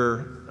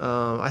year.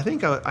 I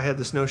think I had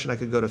this notion I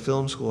could go to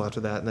film school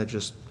after that,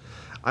 and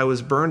I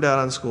was burned out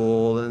on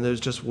school, and there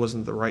just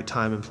wasn't the right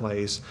time and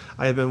place.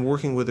 I had been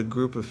working with a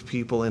group of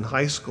people in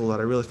high school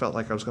that I really felt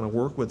like I was going to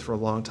work with for a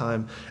long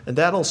time, and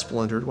that all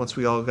splintered once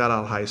we all got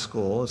out of high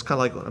school. It's kind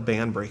of like a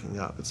band breaking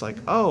up. It's like,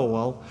 oh,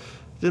 well,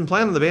 didn't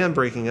plan on the band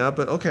breaking up,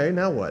 but okay,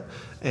 now what?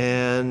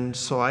 And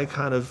so I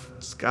kind of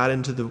got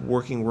into the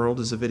working world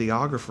as a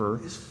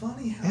videographer. It's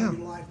funny how your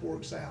life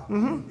works out.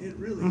 Mm-hmm. It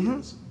really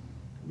is.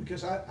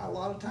 Because a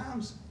lot of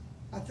times,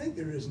 I think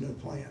there is no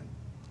plan.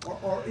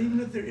 Or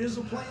even if there is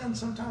a plan,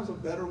 sometimes a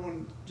better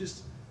one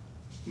just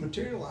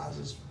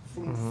materializes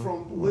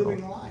from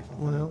living life.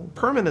 Well,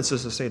 permanence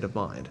is a state of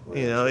mind.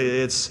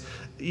 It's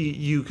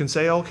you can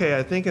say, okay,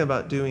 I'm thinking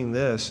about doing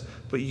this,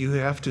 but you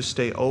have to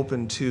stay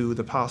open to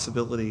the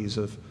possibilities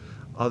of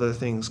other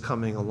things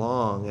coming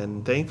along.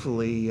 And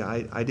thankfully,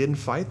 I didn't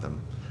fight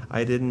them.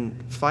 I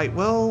didn't fight,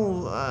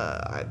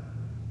 I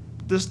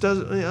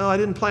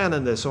didn't plan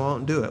on this, so I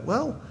won't do it.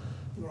 Well,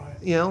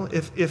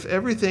 if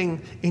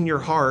everything in your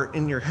heart,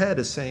 in your head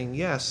is saying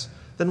yes,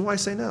 then why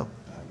say no?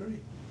 I agree.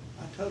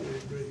 I totally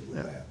agree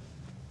with that.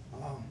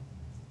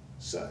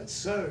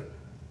 So,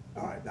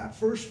 all right, that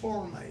first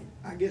Farm Aid,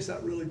 I guess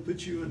that really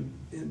puts you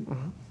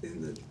in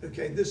the,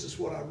 okay, this is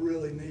what I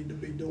really need to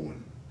be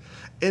doing.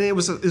 And it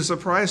was a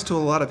surprise to a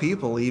lot of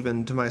people,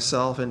 even to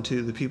myself and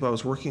to the people I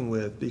was working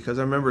with, because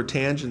I remember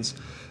Tangents,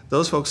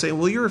 those folks saying,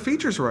 well, you're a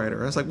features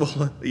writer. I was like,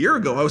 well, a year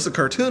ago I was a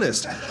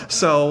cartoonist.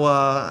 So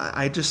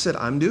I just said,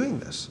 I'm doing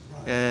this.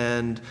 Right.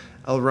 And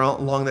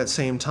along that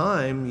same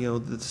time,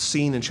 the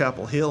scene in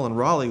Chapel Hill and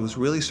Raleigh was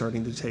really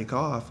starting to take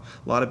off.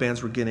 A lot of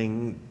bands were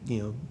getting,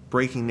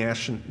 breaking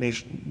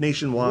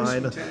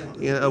nationwide.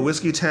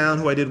 Whiskey Town,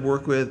 who I did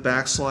work with,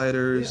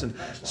 Backsliders, and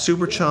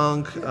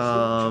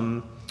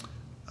Superchunk,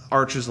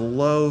 Archers of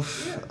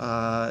Loaf. It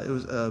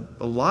was a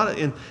lot of,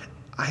 and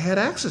I had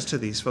access to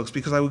these folks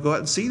because I would go out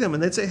and see them,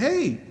 and they'd say,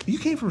 "Hey, you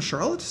came from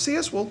Charlotte to see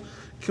us? Well,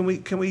 can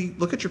we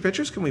look at your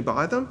pictures? Can we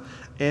buy them?"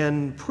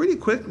 And pretty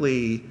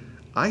quickly,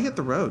 I hit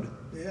the road.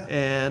 Yeah,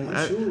 and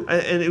sure.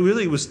 And it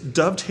really was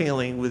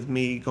dovetailing with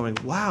me going,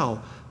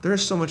 "Wow,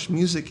 there's so much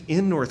music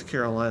in North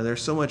Carolina.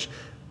 There's so much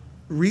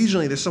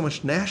regionally, there's so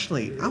much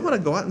nationally. I want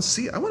to go out and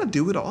see it. I want to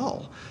do it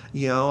all.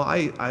 You know,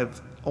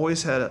 I've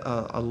always had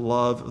a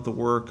love of the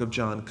work of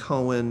John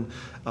Cohen,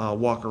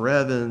 Walker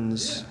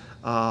Evans,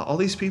 all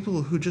these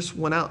people who just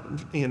went out,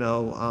 you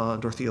know,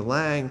 Dorothea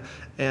Lange,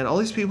 and all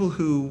these people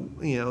who,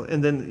 you know,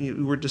 and then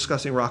we were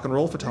discussing rock and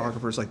roll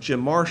photographers like Jim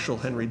Marshall,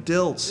 Henry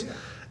Diltz,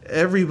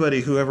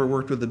 everybody who ever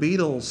worked with the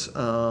Beatles,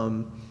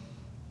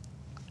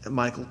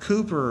 Michael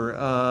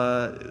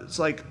Cooper. It's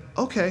like,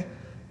 okay,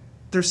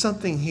 there's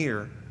something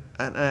here.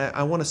 And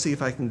I want to see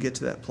if I can get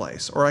to that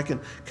place, or can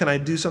I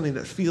do something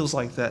that feels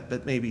like that,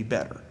 but maybe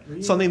better,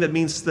 something that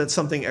means that's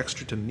something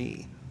extra to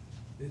me.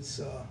 It's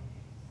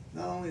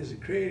not only is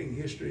it creating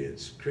history,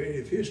 it's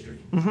creative history.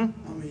 I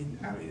mean,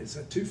 it's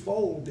a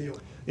twofold deal.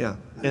 Yeah,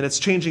 and it's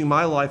changing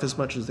my life as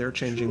much as they're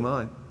changing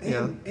mine.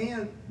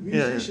 And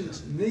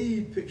musicians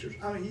need pictures.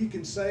 I mean, you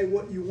can say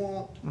what you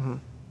want.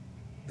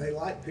 They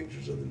like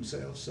pictures of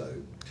themselves, so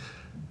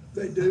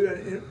they do,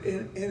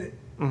 and it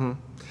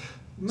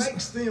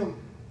makes them.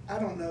 I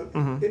don't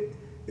know.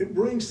 It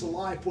brings to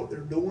life what they're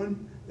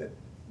doing, that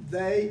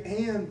they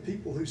and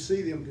people who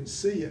see them can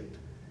see it,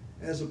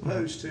 as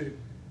opposed to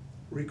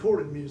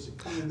recorded music.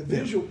 I mean, the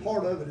visual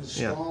part of it is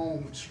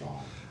strong.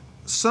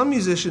 Some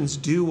musicians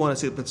do want to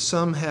see it, but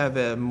some have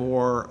a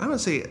more, I don't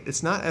say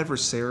it's not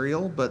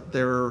adversarial, but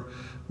they're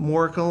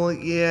more kind of like,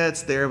 yeah,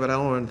 it's there, but I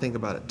don't want to think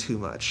about it too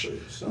much.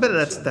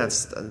 But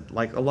that's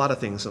like a lot of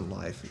things in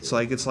life. It's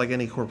like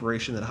any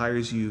corporation that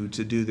hires you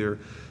to do their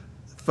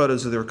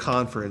photos of their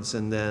conference,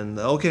 and then,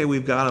 okay,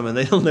 we've got them, and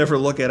they'll never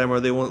look at them, or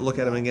they won't look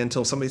at them again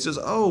until somebody says,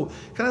 oh,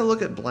 can I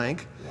look at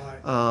blank?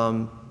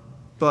 Right.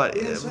 But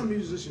some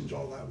musicians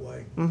are that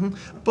way.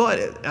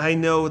 But I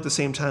know at the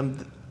same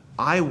time,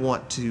 I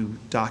want to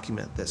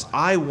document this.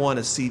 I want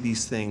to see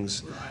these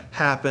things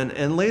happen.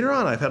 And later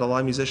on, I've had a lot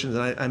of musicians,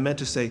 and I meant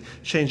to say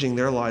changing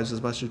their lives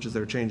as much as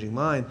they're changing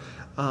mine.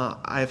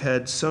 I've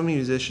had so many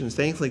musicians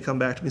thankfully come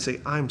back to me and say,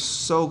 I'm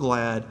so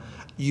glad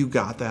you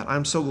got that.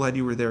 I'm so glad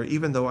you were there,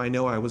 even though I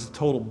know I was a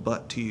total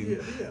butt to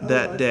you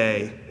that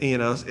day. You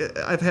know,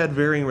 I've had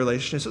varying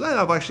relationships. And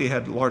I've actually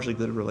had largely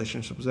good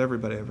relationships with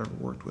everybody I've ever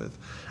worked with.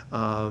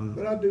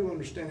 But I do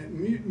understand it.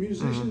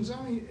 Musicians,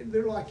 I mean,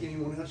 they're like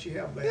anyone else. You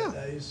have bad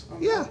days. I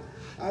mean,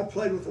 I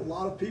played with a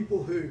lot of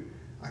people who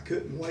I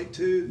couldn't wait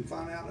to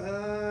find out,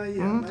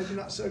 maybe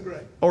not so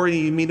great. Or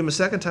you meet them a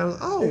second time,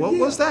 what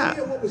was that?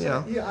 Yeah, what was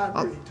that? Yeah,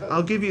 I agree.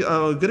 I'll give you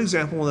a good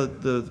example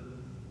of the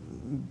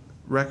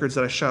records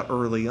that I shot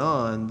early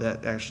on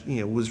that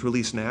actually was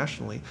released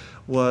nationally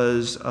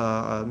was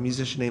a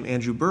musician named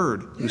Andrew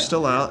Bird, who's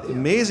still out,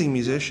 amazing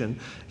musician.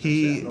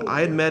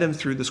 I had met him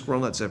through the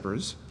Squirrel Nut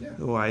Zippers,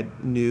 who I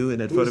knew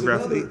and had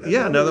photographed.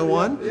 Another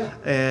one.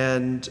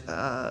 And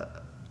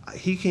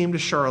he came to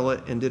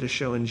Charlotte and did a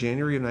show in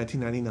January of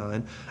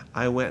 1999.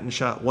 I went and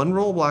shot one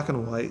roll of black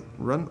and white,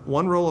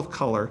 one roll of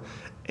color,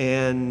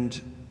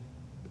 and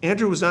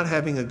Andrew was not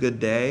having a good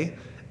day.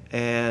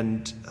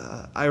 And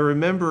I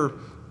remember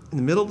in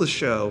the middle of the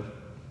show,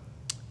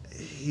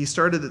 he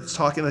started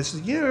talking. I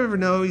said, "You ever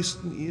know?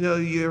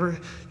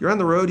 You're on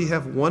the road. You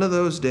have one of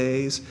those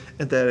days."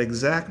 At that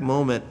exact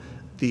moment,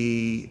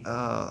 the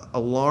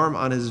alarm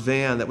on his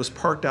van that was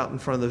parked out in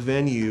front of the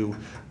venue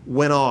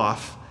went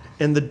off,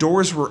 and the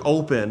doors were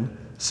open.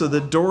 So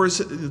the doors,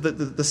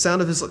 the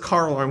sound of his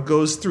car alarm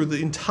goes through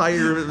the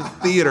entire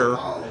theater,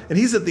 and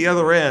he's at the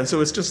other end.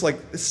 So it's just like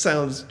it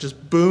sounds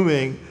just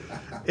booming,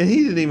 and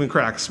he didn't even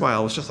crack a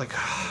smile. It was just like.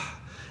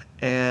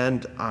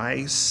 And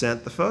I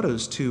sent the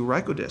photos to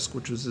Rykodisc,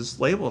 which was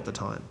his label at the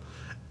time.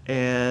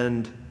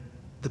 And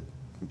the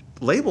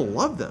label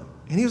loved them.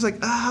 And he was like,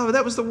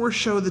 that was the worst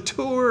show of the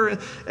tour.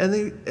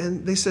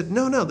 And they said,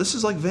 no, this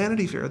is like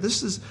Vanity Fair.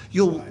 This is,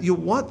 you'll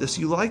want this,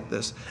 you like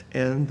this.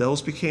 And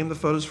those became the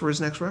photos for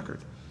his next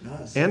record.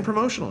 Nice. And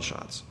promotional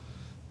shots.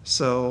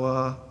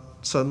 So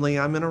suddenly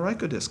I'm in a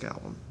Rykodisc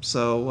album.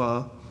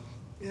 So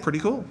pretty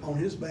cool. On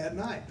his bad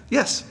night.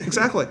 Yes,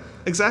 exactly.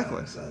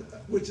 So,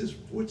 which is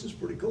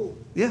pretty cool.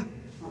 Yeah.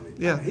 I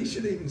mean, he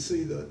should even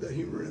see the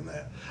humor in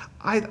that.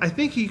 I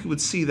think he would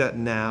see that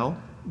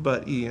now,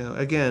 but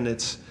again,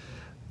 it's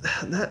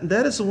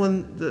that is the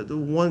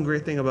one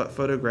great thing about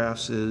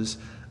photographs is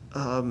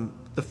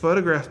the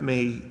photograph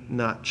may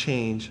not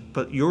change,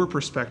 but your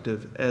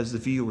perspective as the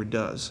viewer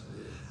does.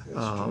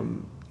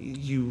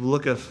 You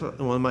look at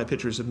one of my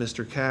pictures of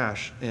Mr.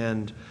 Cash,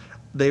 and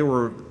they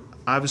were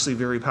obviously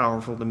very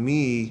powerful to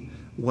me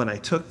when I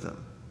took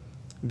them.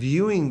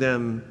 Viewing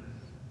them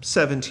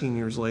 17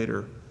 years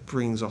later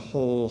brings a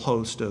whole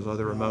host of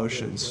other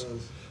emotions.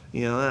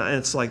 And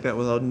it's like that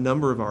with a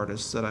number of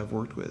artists that I've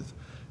worked with.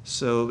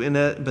 So,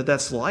 but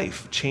that's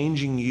life,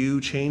 changing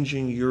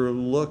your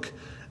look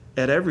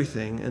at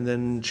everything, and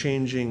then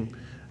changing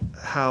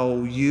how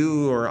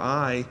you or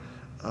I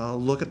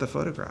look at the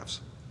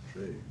photographs.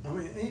 True. I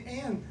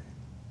mean,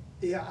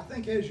 I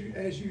think as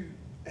you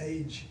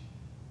age,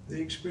 the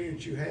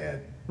experience you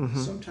had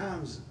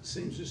sometimes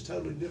seems just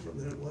totally different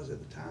than it was at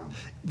the time.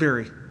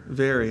 Very,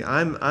 very.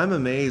 I'm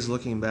amazed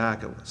looking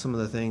back at some of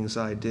the things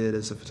I did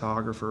as a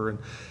photographer, and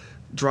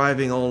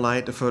driving all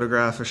night to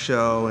photograph a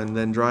show and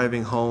then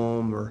driving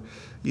home, or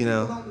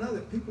People don't know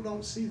that. People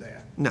don't see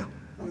that. No.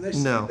 I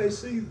mean, they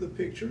see the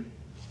picture.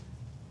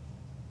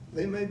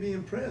 They may be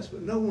impressed,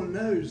 but no one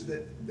knows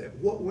that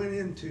what went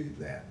into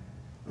that.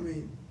 I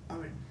mean,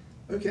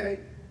 okay,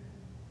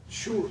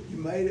 sure, you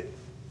made it,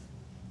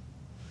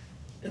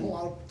 and a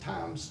lot of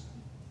times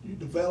you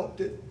developed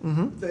it.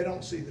 Mm-hmm. They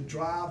don't see the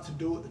drive to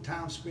do it, the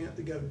time spent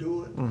to go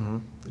do it, Mm-hmm.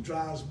 the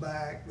drives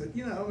back. But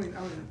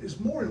it's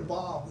more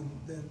involved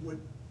than what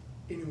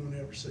anyone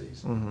ever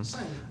sees. Mm-hmm.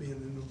 Same with being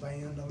in the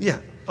band. Yeah.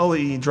 Oh,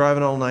 you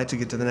driving all night to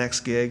get to the next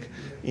gig,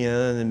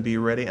 and then be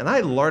ready. And I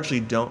largely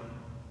don't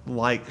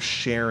like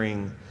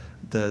sharing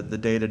the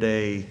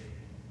day-to-day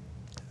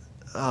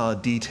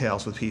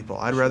details with people.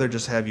 I'd rather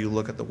just have you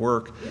look at the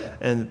work,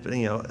 and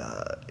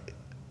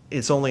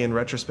it's only in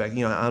retrospect.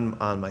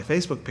 On my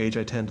Facebook page,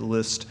 I tend to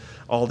list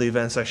all the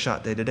events I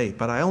shot day to day,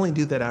 but I only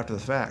do that after the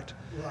fact.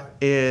 Right.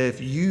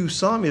 If you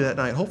saw me that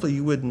night, hopefully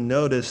you wouldn't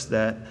notice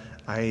that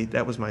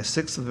that was my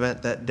 6th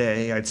event that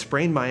day. I'd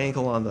sprained my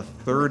ankle on the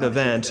 3rd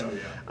event,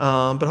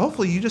 but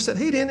hopefully you just said,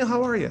 "Hey, Daniel,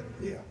 how are you?"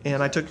 Yeah.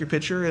 And I took your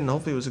picture, and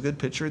hopefully it was a good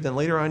picture. Then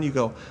later on, you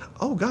go,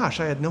 "Oh gosh,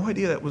 I had no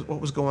idea that was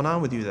what was going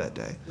on with you that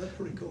day." That's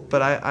pretty cool.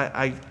 But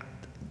I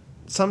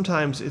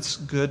sometimes it's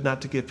good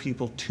not to give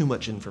people too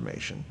much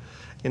information,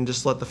 and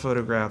just let the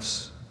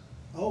photographs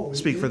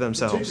speak for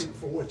themselves.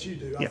 For what you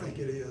do, I think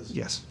it is.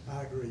 Yes.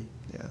 I agree.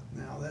 Yeah.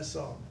 Now that's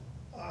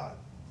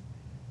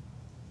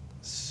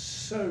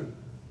so.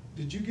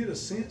 Did you get a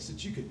sense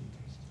that you could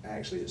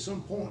actually at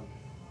some point,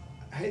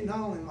 hey, not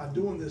only am I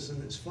doing this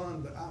and it's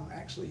fun, but I'm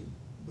actually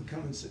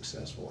becoming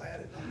successful at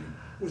it? I mean,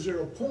 was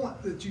there a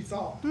point that you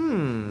thought,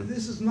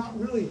 this is not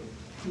really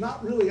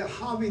a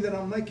hobby that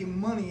I'm making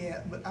money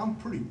at, but I'm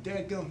pretty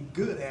dadgum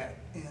good at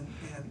it, and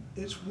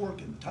it's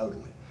working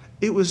totally?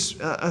 It was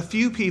a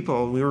few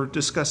people. We were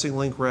discussing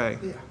Link Ray.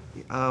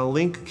 Yeah.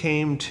 Link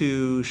came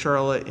to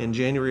Charlotte in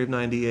January of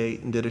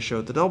 '98 and did a show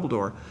at the Double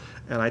Door.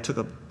 And I took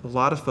a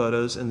lot of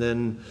photos, and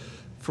then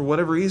for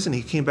whatever reason,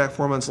 he came back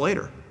 4 months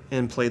later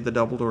and played the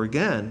Double Door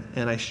again.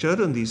 And I showed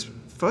him these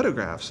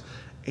photographs,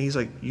 and he's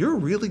like, "You're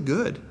really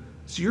good.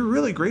 So you're a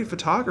really great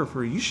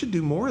photographer. You should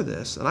do more of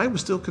this." And I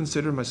was still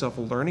considering myself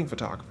a learning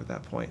photographer at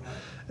that point.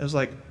 I was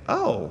like,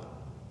 oh,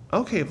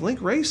 okay, if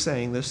Link Ray's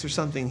saying this, there's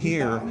something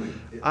here.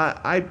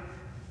 I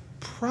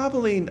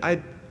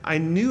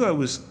knew I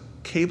was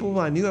capable.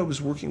 I knew I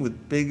was working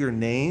with bigger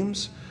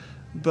names,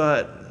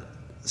 but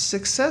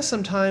success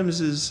sometimes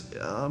is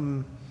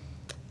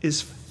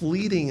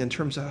fleeting in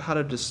terms of how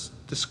to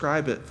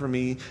describe it. For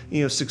me,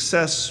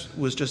 success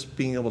was just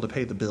being able to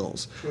pay the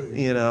bills,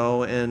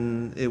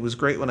 and it was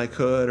great when I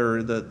could,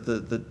 or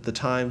the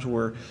times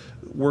where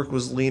work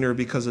was leaner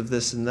because of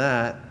this and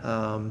that.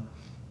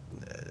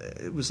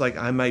 It was like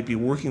I might be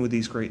working with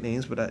these great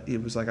names, but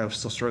it was like I was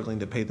still struggling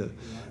to pay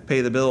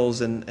the bills,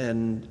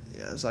 and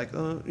it's like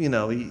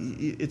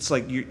it's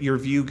like your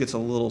view gets a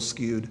little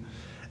skewed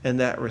in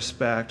that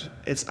respect.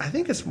 I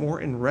think it's more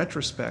in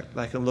retrospect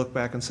that I can look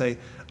back and say,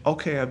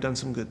 okay, I've done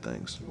some good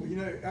things. Well,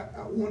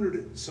 I wondered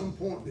at some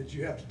point that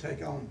you have to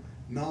take on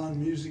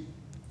non-music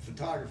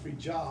photography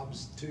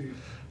jobs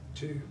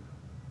to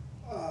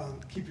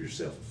keep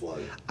yourself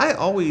afloat. I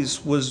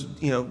always was,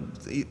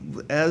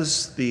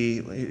 as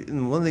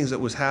one of the things that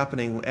was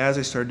happening as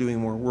I started doing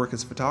more work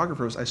as a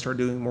photographer was I started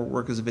doing more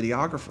work as a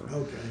videographer.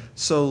 Okay.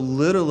 So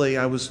literally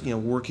I was,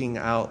 working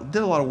out,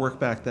 did a lot of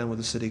work back then with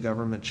the city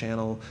government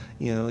channel.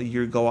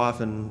 You go off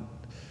and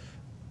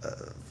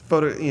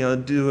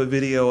do a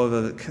video of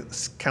a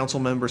council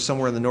member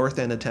somewhere in the north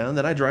end of town.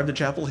 Then I drive to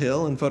Chapel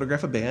Hill and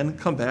photograph a band,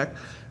 come back,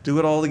 do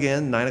it all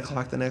again, 9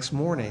 o'clock the next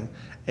morning.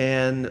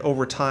 And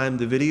over time,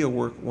 the video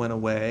work went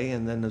away,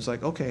 and then it was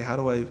like, okay, how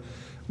do I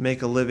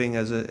make a living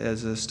as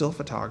a still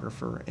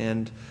photographer?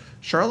 And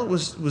Charlotte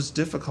was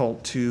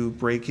difficult to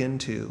break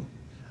into,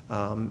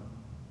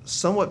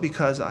 somewhat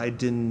because I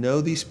didn't know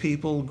these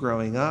people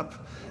growing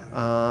up.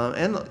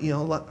 And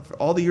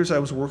all the years I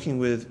was working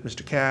with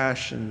Mr.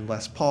 Cash and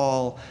Les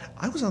Paul,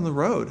 I was on the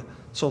road,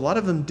 so a lot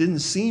of them didn't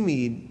see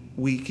me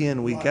week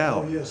in, week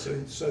out. Oh yeah,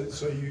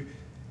 so you,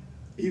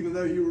 even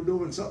though you were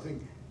doing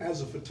something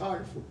as a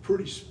photographer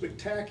pretty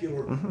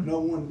spectacular, no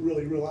one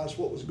really realized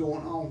what was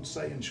going on,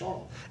 say, in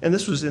Charlotte. And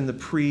this was in the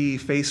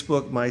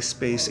pre-Facebook,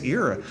 MySpace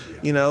era.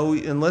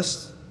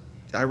 Unless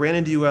I ran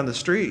into you on the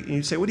street and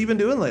you'd say, "What have you been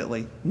doing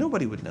lately?"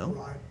 Nobody would know.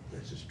 Right.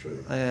 Is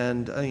true.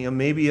 And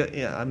maybe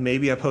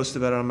I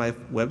posted about it on my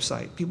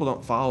website. People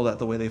don't follow that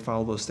the way they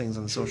follow those things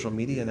on social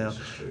media now.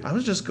 I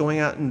was just going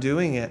out and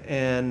doing it,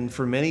 and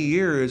for many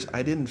years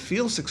I didn't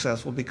feel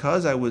successful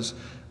because I was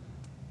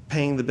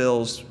paying the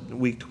bills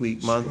week to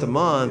week, month to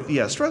month.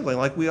 Yeah, struggling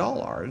like we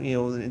all are.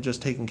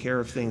 Just taking care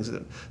of things,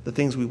 the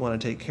things we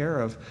want to take care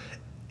of.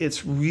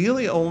 It's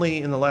really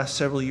only in the last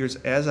several years,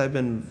 as I've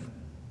been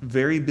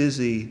very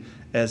busy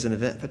as an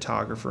event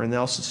photographer and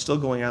also still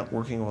going out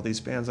working with all these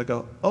bands, I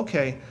go,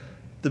 okay,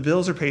 the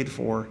bills are paid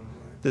for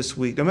this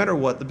week. No matter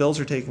what, the bills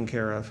are taken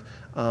care of.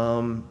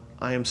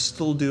 I am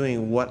still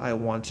doing what I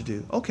want to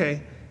do.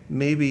 Okay,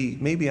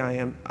 maybe I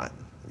am.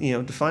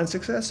 define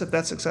success. If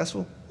that's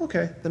successful,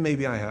 okay, then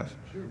maybe I have.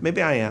 Sure.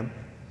 Maybe I am.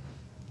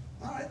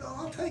 All right,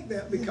 I'll take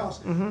that because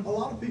Mm-hmm. a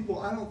lot of people,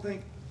 I don't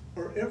think,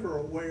 are ever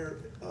aware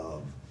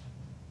of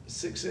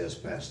success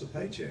past the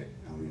paycheck.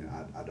 I mean,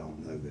 I don't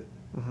know that,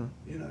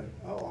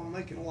 Mm-hmm. I'm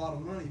making a lot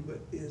of money, but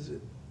is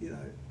it,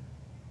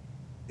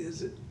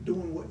 is it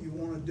doing what you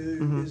want to do?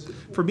 Mm-hmm. Is it,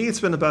 For me, it's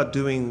been about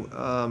doing,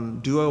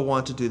 do I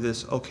want to do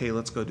this? Okay,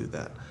 let's go do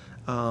that.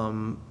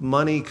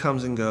 Money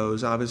comes and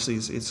goes. Obviously,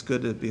 it's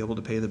good to be able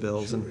to pay the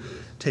bills and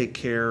take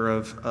care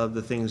of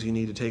the things you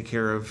need to take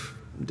care of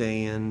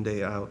day in,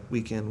 day out,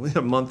 weekend,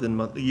 month in,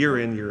 month, year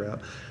in, year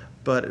out.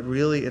 But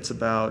really, it's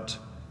about,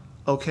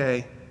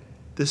 okay,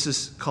 this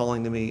is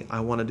calling to me.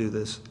 I want to do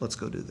this. Let's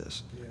go do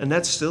this. Yeah. And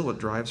that's still what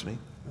drives me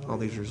all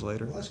these yeah. years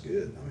later. Well, that's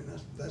good. I mean,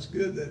 that's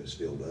good that it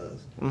still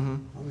does. Mm-hmm.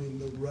 I mean,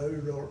 the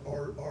road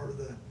or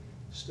the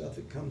stuff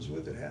that comes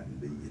with it having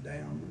to beat you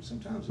down.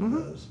 Sometimes it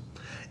Mm-hmm. does.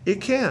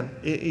 It can.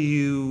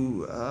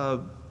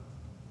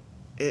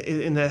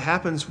 And that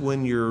happens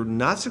when you're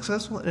not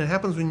successful, and it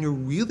happens when you're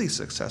really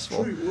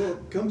successful. True. Well,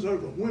 it comes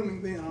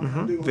overwhelming then.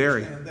 I do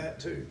Very. understand that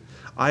too.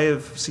 I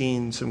have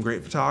seen some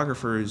great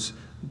photographers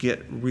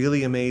get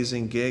really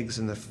amazing gigs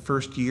in the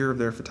first year of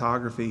their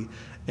photography,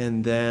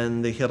 and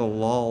then they hit a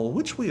lull,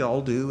 which we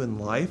all do in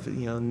life.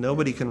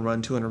 Nobody can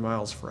run 200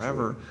 miles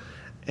forever,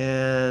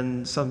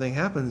 and something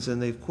happens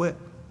and they've quit.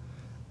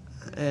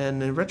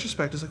 And in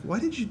retrospect, it's like, why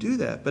did you do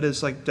that? But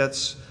it's like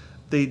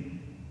they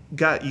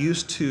got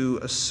used to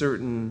a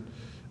certain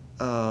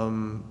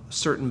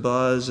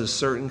buzz, a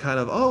certain kind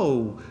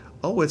of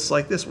it's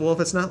like this. Well, if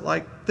it's not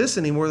like this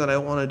anymore that I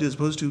want to do, as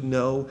opposed to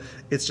no,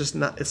 it's just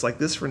not. It's like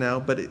this for now,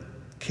 but it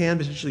can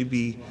potentially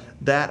be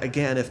that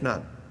again, if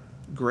not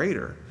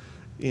greater.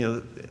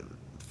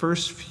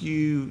 First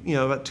few,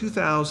 about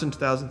 2000,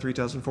 2003,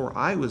 2004,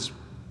 I was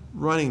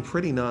running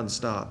pretty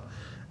nonstop,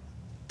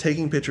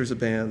 taking pictures of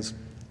bands,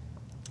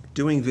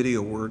 doing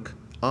video work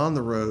on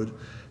the road.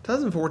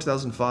 2004,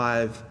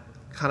 2005,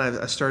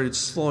 I started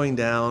slowing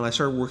down. I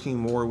started working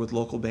more with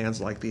local bands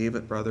like the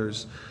Avett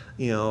Brothers.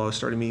 I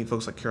started meeting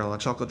folks like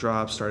Carolina Chocolate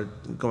Drops, started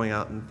going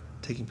out and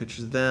taking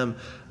pictures of them.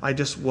 I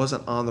just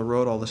wasn't on the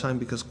road all the time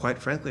because, quite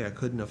frankly, I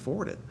couldn't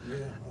afford it.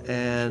 Yeah,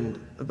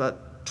 and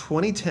about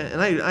 2010,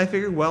 and I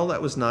figured, well,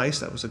 that was nice.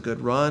 That was a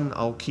good run.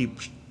 I'll keep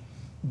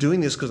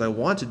doing this because I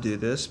want to do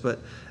this, but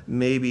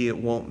maybe it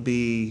won't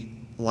be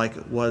like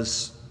it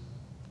was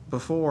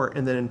before.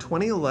 And then in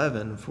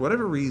 2011, for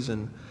whatever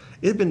reason,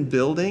 it had been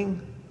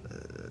building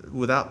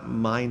without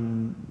my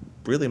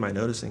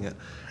noticing it.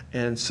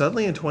 And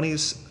suddenly in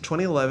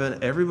 2011,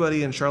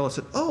 everybody in Charlotte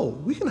said, oh,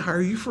 we can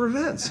hire you for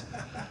events.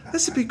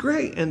 This would be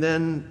great. And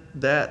then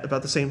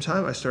about the same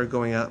time, I started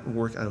going out and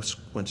work. I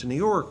went to New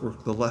York, worked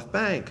with the Left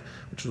Bank,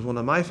 which was one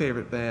of my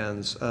favorite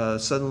bands.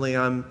 Suddenly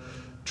I'm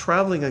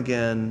traveling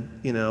again,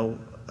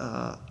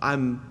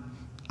 I'm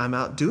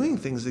out doing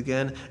things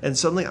again, and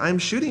suddenly I'm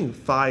shooting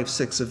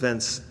 5-6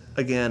 events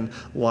again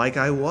like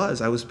I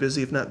was. I was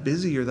busy, if not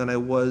busier than I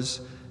was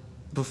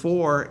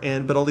before,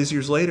 but all these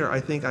years later,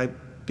 I think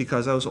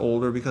because I was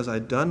older, because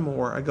I'd done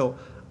more, I go,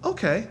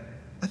 okay,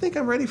 I think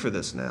I'm ready for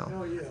this now.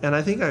 Oh, yeah. And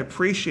I think I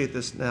appreciate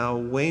this now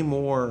way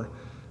more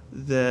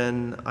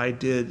than I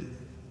did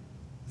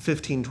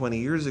 15, 20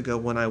 years ago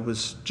when I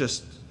was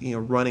just,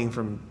 running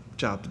from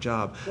job to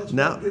job.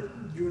 Now,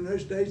 during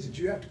those days, did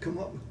you have to come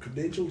up with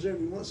credentials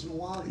every once in a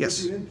while to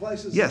yes. get you in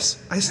places?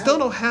 Yes. I still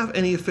don't have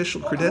any official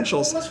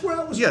credentials. Well, that's where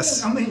I was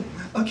yes. going. I mean,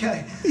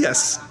 okay.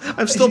 Yes.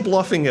 I'm still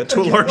bluffing it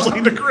to a large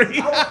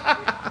degree.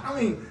 I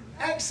mean,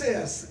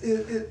 access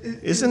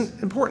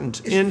isn't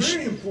important. It's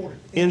very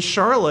important. In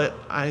Charlotte,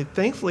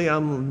 thankfully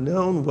I'm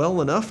known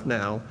well enough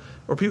now,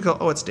 or people go,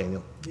 oh, it's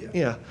Daniel.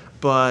 Yeah.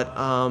 But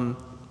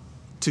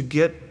to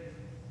get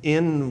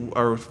in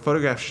our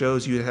photograph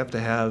shows, you have to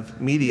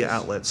have media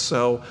outlets.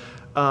 So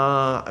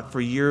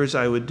for years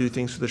I would do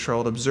things for the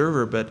Charlotte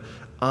Observer, but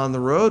on the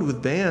road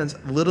with bands,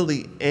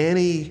 literally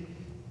any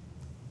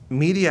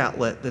media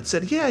outlet that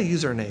said, yeah,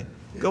 use our name,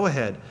 go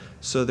ahead.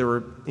 So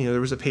there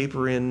was a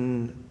paper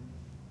in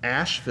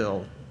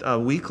Asheville,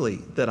 weekly,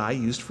 that I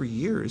used for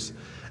years.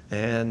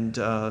 And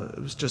it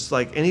was just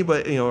like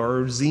anybody,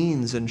 or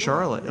zines in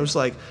Charlotte. It was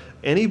like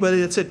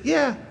anybody that said,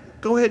 yeah,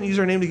 go ahead and use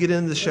our name to get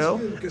into the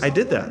show. I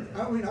did that.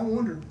 I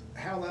wondered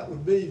how that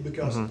would be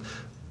because,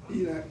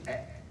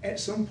 at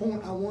some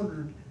point I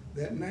wondered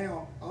that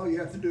now all you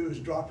have to do is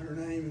drop your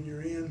name and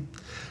you're in.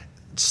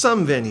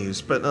 Some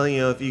venues, but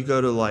if you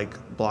go to like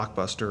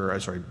Blockbuster,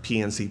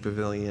 PNC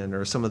Pavilion,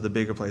 or some of the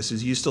bigger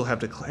places, you still have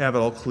to have it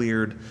all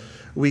cleared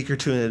a week or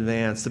two in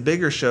advance. The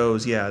bigger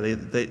shows, yeah,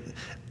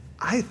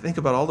 I think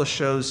about all the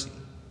shows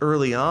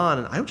early on,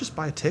 and I would just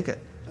buy a ticket,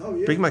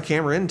 bring my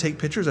camera in, take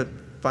pictures. I'd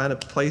find a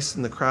place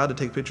in the crowd to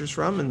take pictures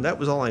from, and that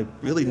was all I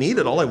really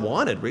needed, all I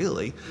wanted,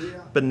 really.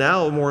 Yeah. But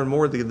now more and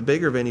more, the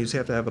bigger venues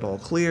have to have it all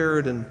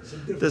cleared and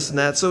this and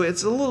that, so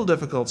it's a little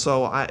difficult.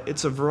 So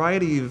it's a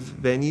variety of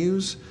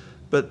venues.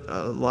 But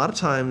a lot of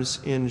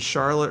times in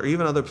Charlotte or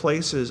even other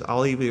places,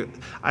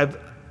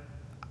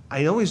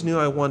 I always knew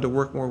I wanted to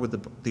work more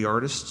with the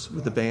artists,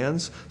 with the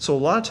bands. So a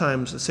lot of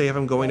times, say if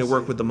I'm going to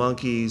work with the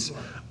Monkees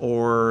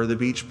or the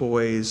Beach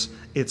Boys,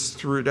 it's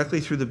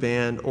directly through the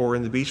band, or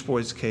in the Beach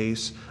Boys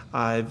case,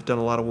 I've done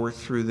a lot of work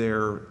through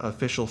their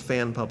official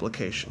fan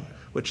publication,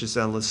 which is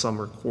Endless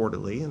Summer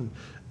Quarterly, and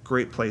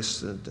great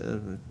place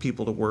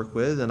people to work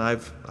with. And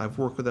I've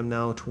worked with them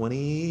now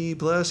 20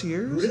 plus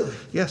years. Really?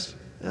 Yes.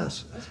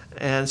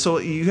 And so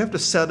you have to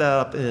set that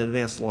up in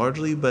advance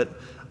largely, but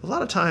a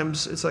lot of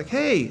times it's like,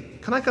 hey,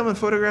 can I come and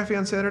photograph you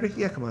on Saturday?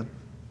 Yeah, come on.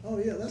 Oh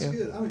yeah, that's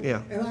good. I mean,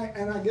 yeah.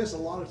 And I guess a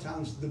lot of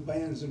times the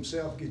bands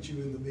themselves get you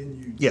in the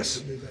venue Yes.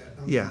 to do that.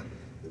 I mean, Yeah.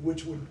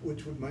 Which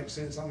would make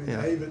sense. I mean,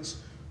 Yeah.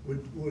 David's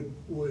would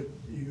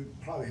you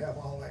probably have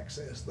all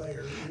access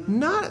there? You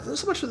know? Not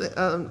so much.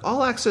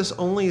 All access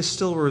only is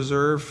still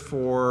reserved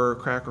for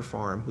Cracker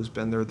Farm, who's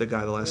been there, the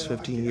guy the last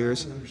 15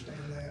 years. I can understand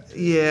that.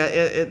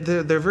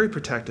 Yeah, they're very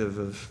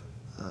protective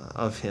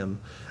of him,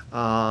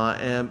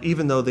 and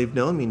even though they've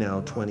known me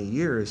now 20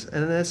 years,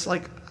 and it's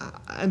like,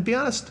 and be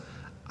honest,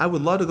 I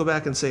would love to go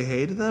back and say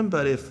hey to them,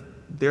 but if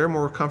they're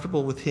more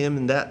comfortable with him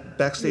in that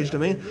backstage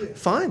domain,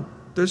 fine.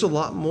 There's a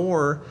lot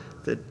more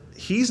that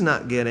he's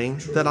not getting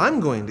that I'm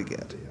going to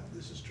get,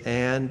 This is true.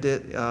 and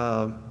it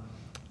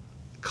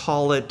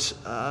call it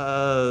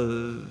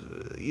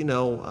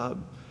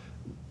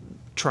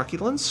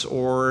truculence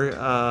or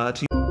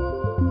to.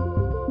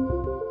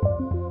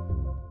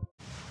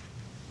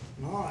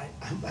 All right,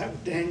 I'm back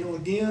with Daniel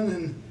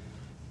again,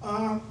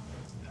 and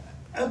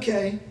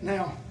okay,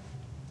 now,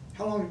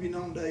 how long have you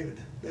known David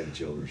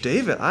Childers?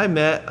 David, I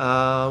met,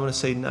 I'm going to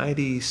say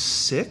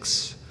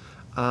 96.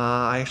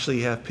 I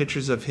actually have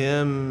pictures of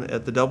him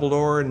at the Double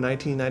Door in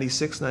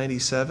 1996,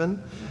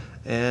 97.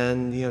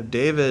 And,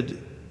 David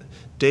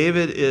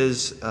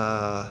is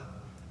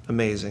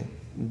amazing.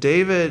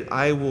 David,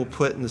 I will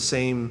put in the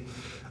same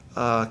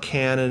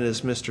canon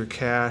as Mr.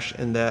 Cash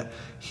in that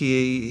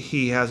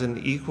he has an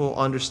equal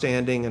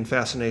understanding and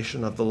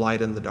fascination of the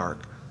light and the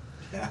dark.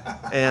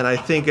 And I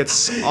think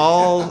it's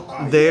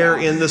all there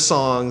in the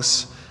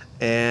songs.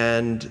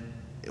 And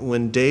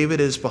when David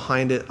is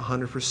behind it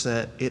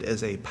 100%, it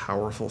is a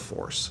powerful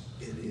force.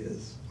 It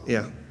is.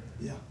 Yeah.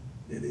 Yeah,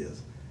 it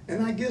is.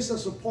 And I guess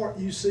that's a part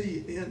you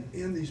see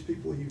in these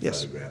people you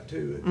Yes. photograph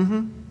too.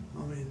 Mm-hmm.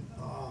 I mean,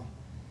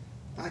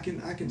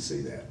 I can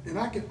see that, and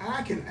I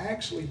can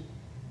actually,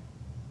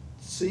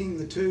 seeing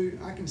the two,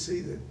 I can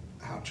see that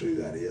how true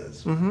that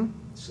is. Mm-hmm.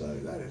 So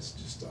that is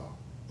just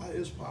that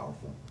is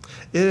powerful.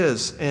 It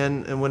is.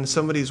 And when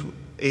somebody's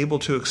able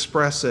to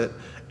express it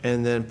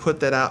and then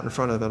put that out in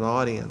front of an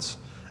audience,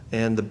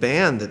 and the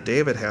band that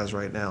David has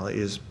right now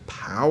is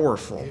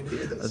powerful.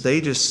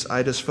 It is.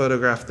 I just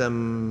photographed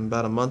them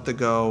about a month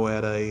ago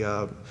at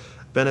a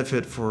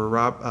benefit for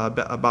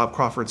Bob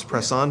Crawford's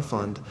Press On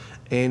Fund,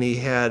 and he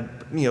had,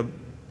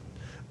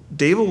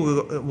 David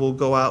will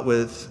go out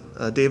with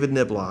David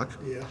Niblock,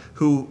 Yeah.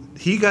 who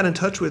he got in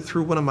touch with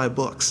through one of my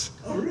books.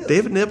 Oh, really?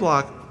 David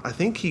Niblock, I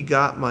think he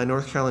got my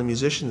North Carolina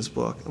Musicians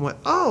book and went,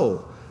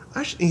 oh,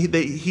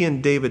 he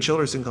and David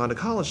Childers had gone to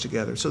college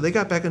together. So they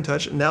got back in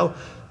touch, and now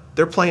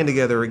they're playing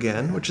together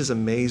again, which is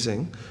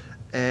amazing.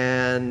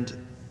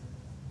 And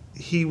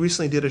he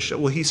recently did a show.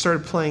 Well, he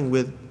started playing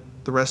with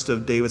the rest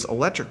of David's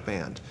electric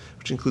band,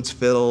 which includes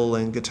fiddle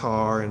and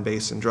guitar and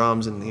bass and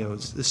drums, and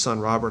his son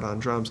Robert on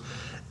drums.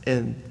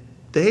 And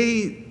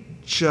they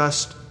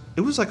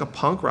it was like a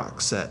punk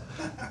rock set.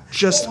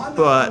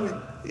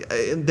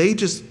 And they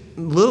just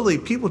literally,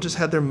 people just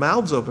had their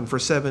mouths open for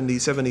 70,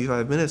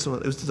 75 minutes. And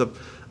it was just a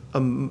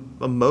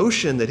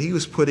emotion that he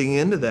was putting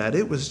into that.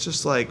 It was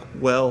just like,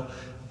 well,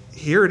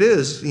 here it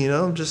is,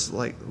 just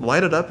like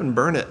light it up and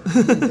burn it.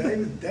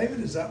 David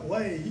is that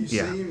way. You see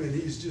Yeah. him, and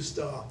he's just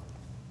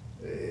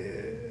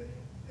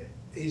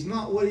he's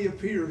not what he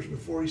appears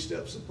before he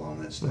steps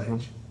upon that stage.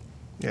 Mm-hmm.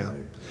 Yeah,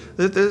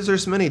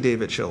 there's many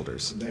David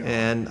Childers,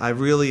 and I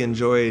really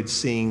enjoyed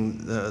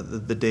seeing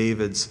the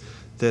Davids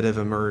that have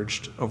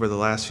emerged over the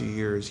last few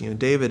years.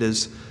 David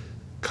has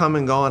come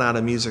and gone out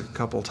of music a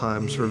couple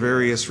times for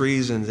various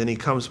reasons, and he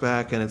comes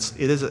back, and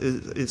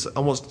it's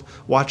almost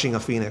watching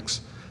a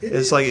phoenix.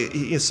 It's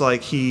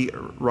like he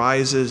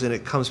rises and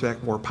it comes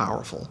back more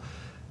powerful,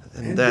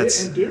 and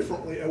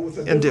differently with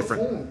a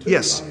different form too.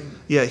 Yes, I mean,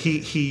 yeah.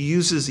 He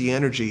uses the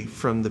energy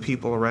from the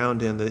people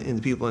around him, and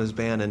the people in his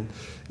band, and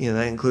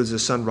that includes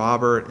his son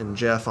Robert and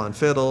Jeff on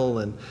fiddle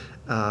and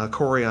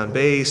Corey on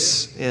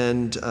bass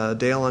and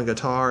Dale on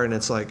guitar, and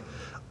it's like,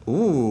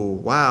 ooh,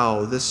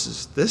 wow,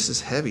 this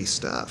is heavy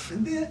stuff.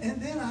 And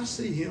then I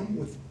see him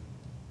with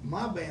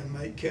my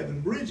bandmate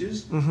Kevin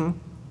Bridges. Mm-hmm.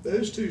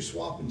 Those two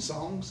swapping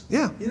songs.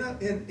 Yeah.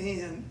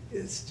 And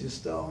it's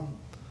just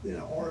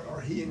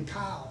or he and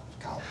Kyle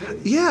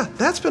Petty. Yeah,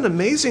 that's been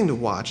amazing to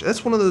watch.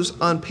 That's one of those,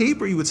 on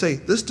paper you would say,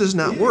 this does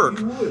not work.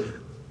 You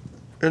would.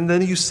 And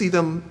then you see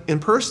them in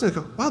person and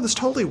go, wow, this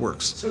totally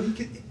works. So he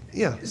can.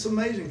 Yeah. It's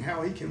amazing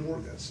how he can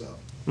work that stuff.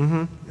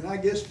 Mm-hmm. And I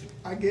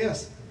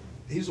guess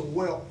he's a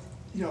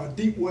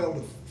deep well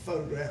to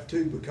photograph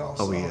too, because.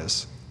 Oh, he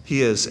is.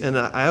 He is. And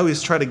I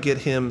always try to get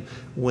him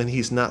when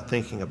he's not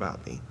thinking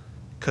about me.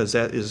 because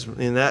that is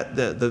in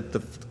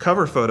the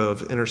cover photo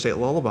of Interstate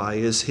Lullaby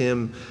is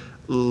him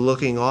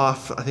looking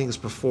off. I think it's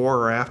before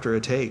or after a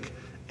take,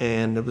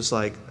 and it was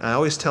like, I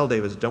always tell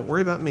David, don't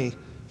worry about me.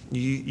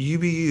 You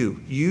be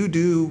you. You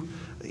do,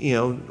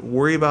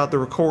 worry about the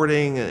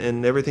recording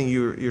and everything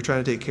you're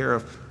trying to take care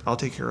of. I'll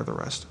take care of the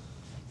rest.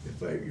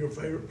 Your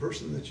favorite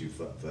person that you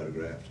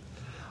photographed?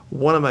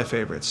 One of my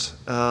favorites.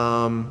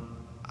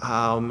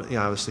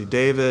 Obviously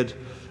David.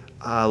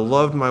 I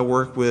loved my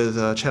work with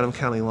Chatham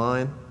County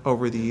Line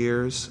over the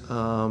years.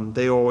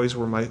 They always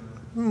were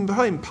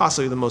probably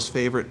possibly the most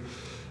favorite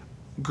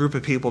group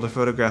of people to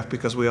photograph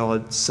because we all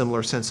had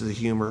similar senses of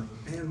humor.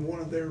 And one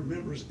of their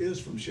members is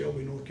from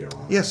Shelby, North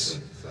Carolina. Yes.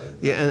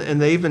 Yeah,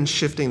 and they've been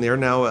shifting. They're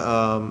now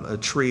a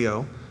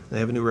trio. They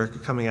have a new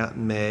record coming out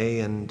in May,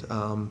 and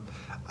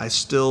I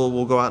still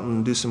will go out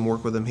and do some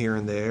work with them here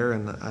and there,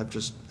 and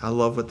I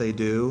love what they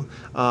do.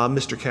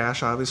 Mr.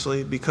 Cash,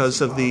 obviously,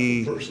 because of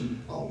the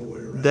person all the way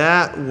around.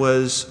 That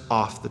was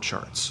off the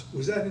charts.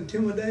 Was that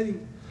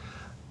intimidating?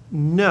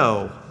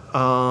 No,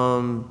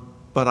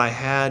 but I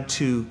had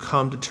to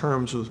come to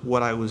terms with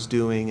what I was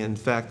doing. In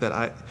fact,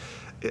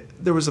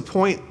 there was a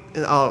point,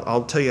 and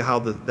I'll tell you how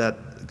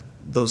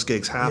those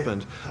gigs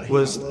happened,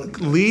 was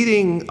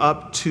leading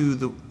up to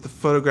the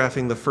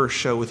photographing the first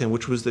show with him,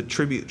 which was the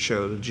tribute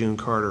show to June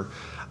Carter.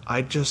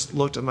 I just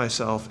looked at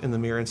myself in the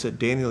mirror and said,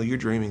 Daniel, you're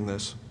dreaming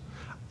this.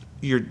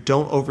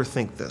 Don't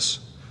overthink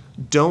this.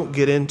 Don't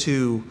get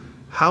into,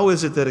 how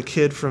is it that a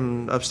kid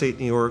from upstate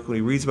New York, when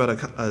he reads about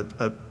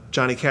a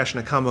Johnny Cash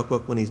in a comic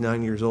book when he's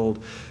 9 years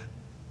old,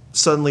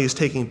 suddenly is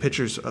taking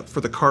pictures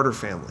for the Carter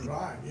family,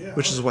 right, yeah.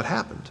 Which is what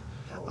happened.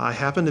 I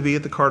happened to be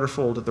at the Carter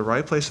Fold at the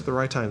right place at the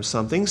right time.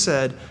 Something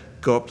said,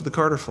 go up to the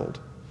Carter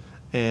Fold.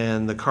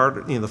 And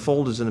the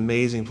Fold is an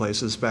amazing place.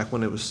 This is back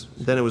when it was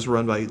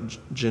run by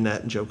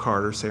Jeanette and Joe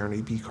Carter, Sarah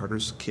and B.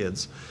 Carter's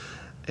kids.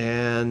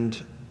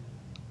 And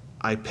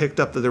I picked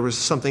up that there was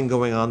something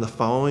going on the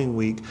following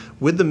week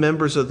with the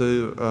members of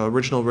the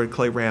original Red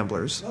Clay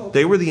Ramblers. Oh, okay.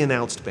 They were the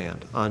announced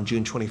band on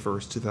June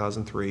 21st,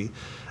 2003.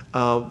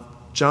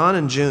 John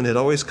and June had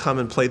always come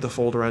and played the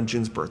Fold around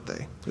June's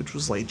birthday, which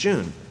was late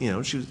June.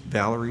 She was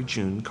Valerie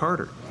June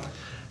Carter.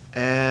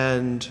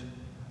 And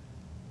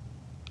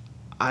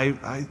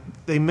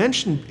they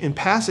mentioned in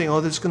passing,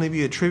 there's going to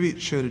be a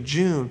tribute show to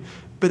June,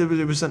 but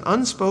there was an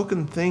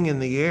unspoken thing in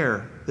the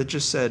air that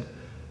just said,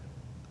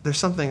 there's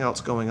something else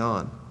going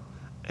on.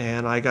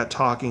 And I got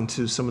talking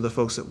to some of the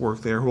folks that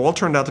work there, who all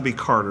turned out to be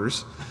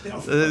Carters.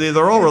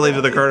 They're all related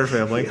to the Carter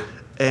family.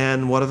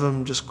 And one of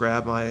them just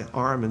grabbed my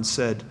arm and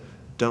said,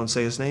 don't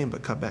say his name,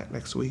 but come back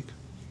next week.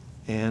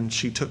 And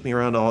she took me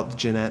around to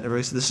Jeanette, and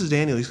everybody said, this is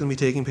Daniel. He's going to be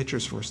taking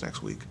pictures for us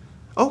next week.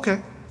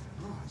 Okay.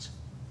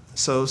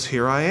 So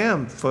here I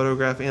am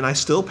photographing, and I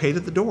still paid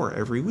at the door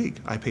every week.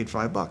 I paid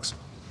 $5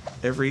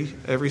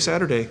 every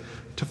Saturday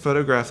to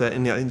photograph that.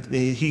 And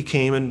he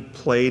came and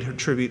played her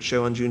tribute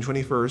show on June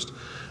 21st,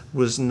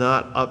 was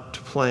not up to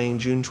playing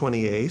June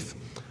 28th.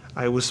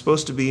 I was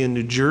supposed to be in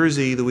New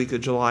Jersey the week of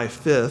July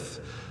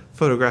 5th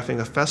photographing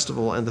a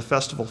festival, and the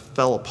festival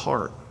fell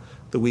apart.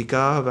 The week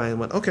of, I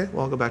went, okay,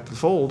 well, I'll go back to the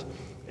Fold,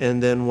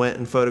 and then went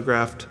and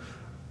photographed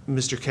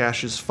Mr.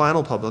 Cash's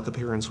final public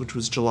appearance, which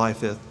was July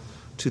 5th,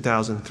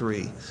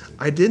 2003.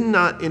 I did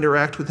not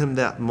interact with him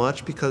that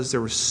much because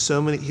there were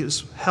so many,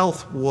 his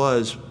health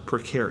was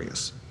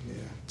precarious,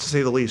 to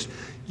say the least.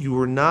 You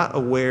were not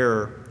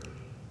aware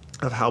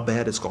of how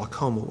bad his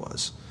glaucoma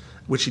was,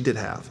 which he did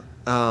have.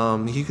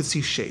 He could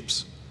see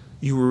shapes.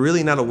 You were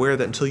really not aware of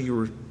that until you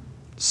were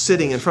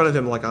sitting in front of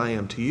him like I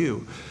am to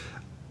you.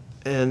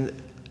 And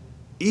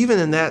even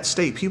in that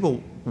state,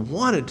 people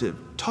wanted to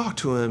talk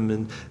to him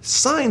and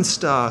sign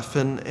stuff,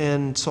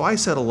 and so I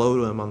said hello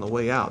to him on the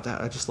way out.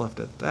 I just left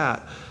it at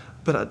that.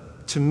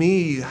 But to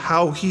me,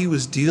 how he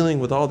was dealing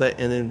with all that,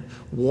 and then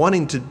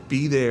wanting to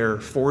be there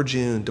for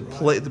June, to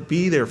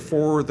be there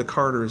for the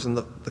Carters and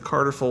the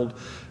Carter Fold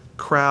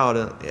crowd,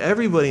 and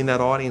everybody in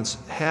that audience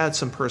had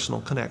some personal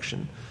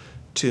connection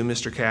to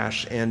Mr.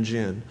 Cash and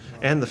June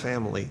and the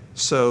family.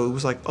 So it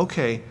was like,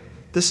 okay,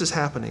 this is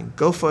happening.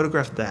 Go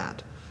photograph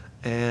that.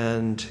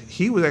 And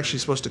he was actually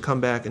supposed to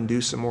come back and do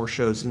some more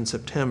shows in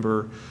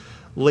September,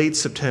 late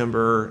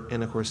September,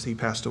 and of course he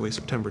passed away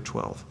September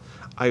 12th.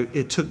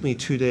 It took me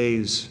 2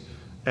 days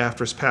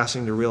after his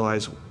passing to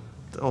realize,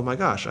 oh my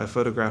gosh, I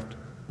photographed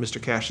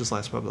Mr. Cash's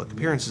last public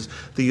appearances,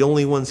 the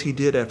only ones he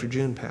did after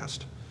June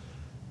passed.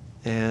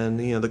 And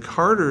the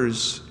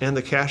Carters and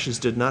the Cashes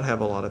did not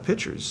have a lot of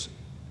pictures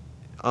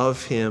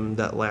of him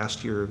that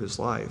last year of his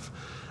life,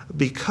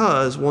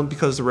 because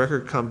the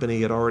record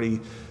company had already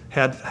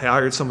had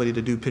hired somebody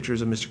to do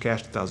pictures of Mr.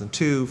 Cash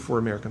 2002 for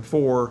American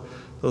 4,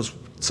 those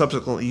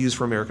subsequently used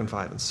for American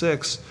 5 and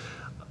 6.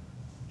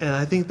 And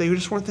I think they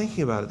just weren't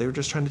thinking about it. They were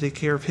just trying to take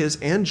care of his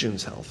and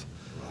June's health.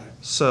 Right.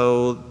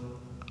 So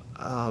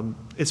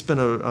it's been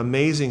an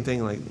amazing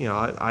thing.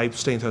 I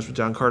stay in touch with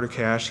John Carter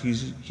Cash.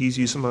 He's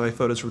used some of my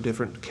photos for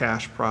different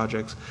Cash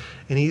projects.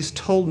 And he's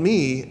told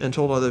me and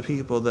told other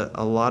people that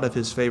a lot of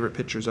his favorite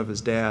pictures of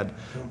his dad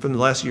from the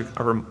last year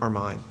are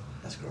mine.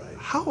 That's great.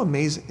 how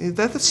amazing.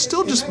 That's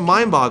still And just that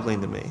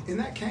mind-boggling to me. And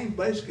that came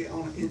basically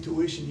on an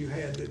intuition you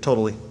had. That,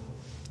 Totally.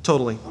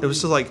 It was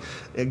just like,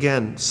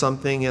 again,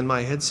 something in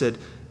my head said,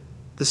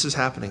 this is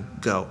happening,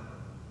 go.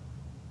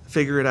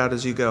 Figure it out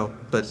as you go.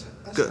 But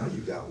that's go. how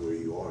you got where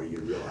you are. You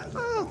realize that.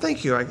 Well,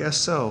 thank you, I guess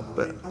so.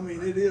 But I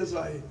mean, it is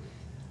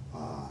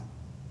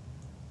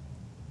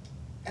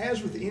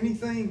as with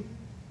anything,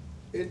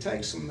 it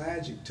takes some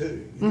magic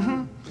too, you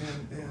know?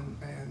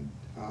 And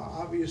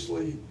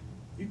obviously,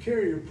 you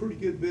carry a pretty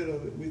good bit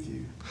of it with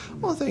you.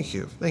 well, thank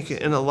you.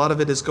 And a lot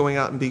of it is going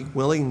out and being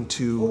willing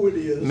Oh, it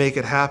is. to make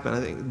it happen. I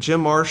think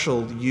Jim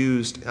Marshall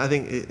used, I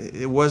think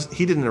it was,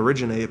 he didn't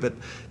originate it, but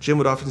Jim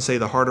would often say,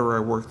 the harder I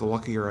work, the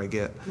luckier I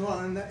get. Well,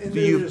 and But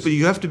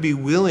you have to be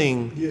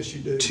willing yes,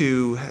 you do.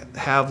 to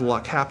have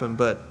luck happen,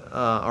 but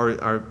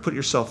or put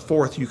yourself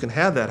forth. You can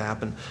have that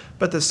happen,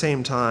 but at the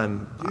same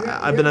time,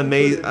 I've been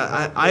amazed.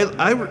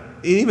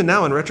 Even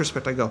now in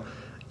retrospect, I go,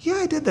 yeah,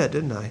 I did that,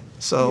 didn't I?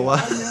 So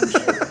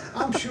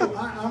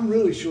I'm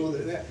really sure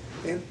that.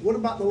 And what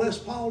about the Les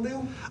Paul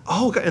deal?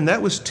 oh, and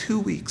that was 2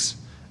 weeks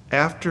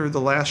after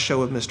the last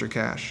show of Mr.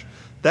 Cash.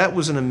 That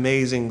was an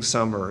amazing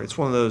summer. It's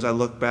one of those I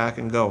look back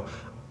and go,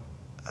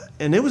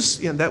 and it was,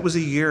 that was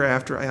a year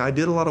after I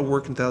did a lot of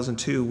work in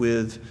 2002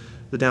 with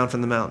the Down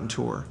from the Mountain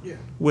tour, Yeah.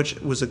 which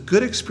was a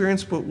good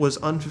experience, but was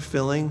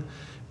unfulfilling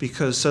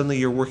because suddenly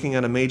you're working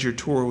on a major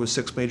tour with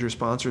 6 major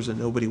sponsors and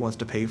nobody wants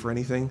to pay for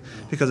anything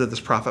because of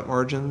this profit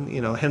margin,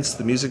 hence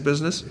the music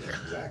business. Yeah,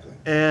 exactly.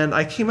 And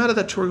I came out of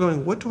that tour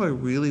going, what do I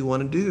really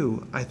want to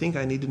do? I think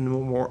I need to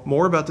know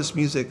more about this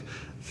music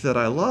that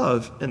I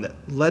love, and that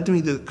led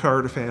me to the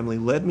Carter family,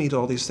 led me to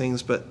all these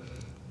things, but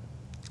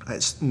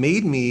it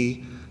made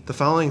me the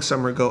following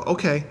summer go,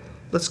 okay,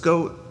 let's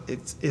go.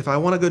 If I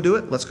want to go do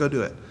it, let's go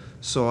do it.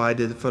 So I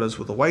did photos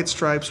with the White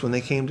Stripes when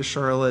they came to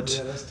Charlotte.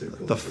 Yeah, that's too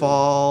cool. The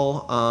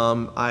fall,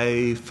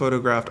 I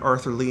photographed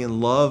Arthur Lee in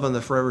Love on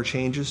the Forever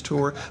Changes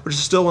tour, which is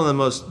still one of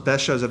the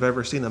best shows I've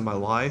ever seen in my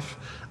life.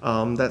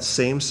 That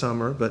same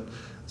summer,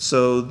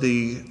 so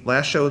the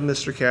last show with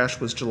Mr. Cash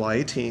was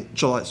July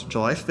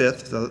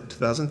 5th,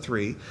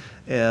 2003.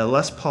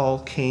 Les Paul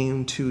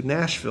came to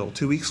Nashville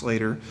 2 weeks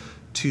later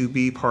to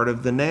be part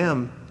of the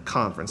NAMM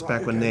conference,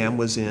 back when NAMM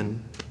was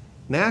in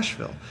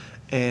Nashville.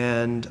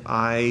 And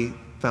I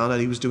found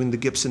out he was doing the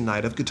Gibson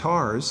Night of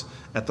Guitars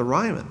at the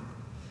Ryman.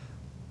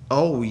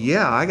 Oh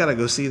yeah, I gotta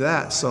go see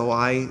that. So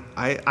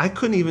I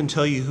couldn't even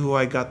tell you who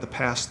I got the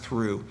pass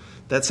through.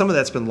 Some of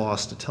that's been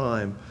lost to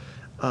time.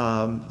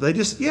 They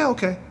just,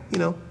 okay,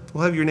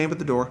 we'll have your name at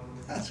the door.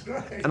 That's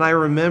great. And I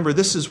remember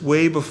this is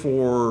way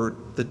before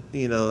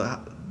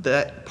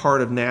that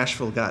part of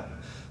Nashville got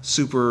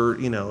super,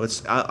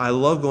 I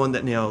love going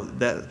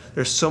that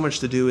there's so much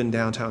to do in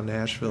downtown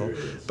Nashville.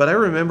 But I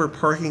remember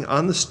parking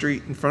on the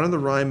street in front of the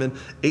Ryman,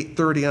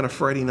 8:30 on a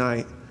Friday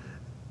night,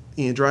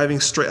 driving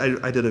straight.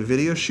 I did a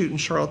video shoot in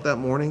Charlotte that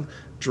morning,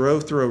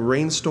 drove through a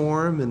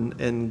rainstorm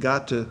and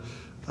got to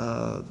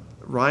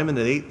Ryman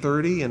at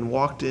 8:30 and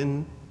walked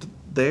in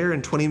there,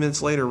 and 20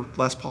 minutes later,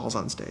 Les Paul's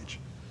on stage.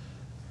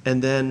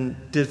 And then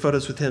did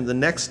photos with him the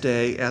next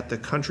day at the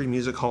Country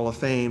Music Hall of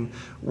Fame,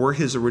 where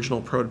his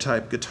original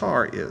prototype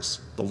guitar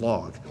is, the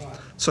log. Wow.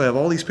 So I have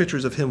all these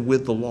pictures of him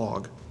with the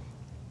log.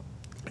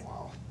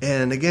 Wow.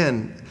 And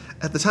again,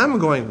 at the time I'm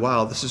going,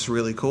 wow, this is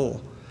really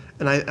cool.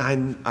 And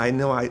I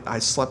know I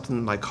slept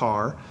in my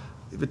car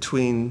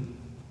between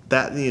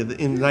that, in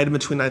the night in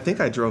between. I think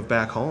I drove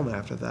back home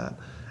after that.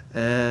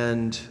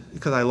 And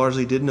because I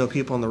largely did know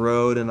people on the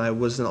road, and I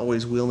wasn't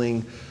always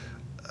willing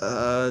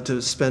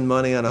to spend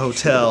money on a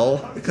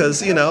hotel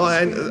because I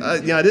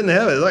didn't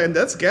have it.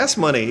 That's gas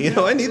money.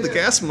 I need the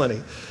gas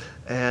money,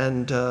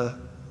 and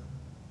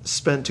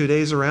spent 2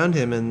 days around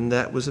him, and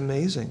that was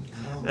amazing.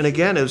 And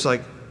again, it was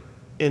like,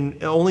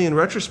 only in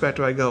retrospect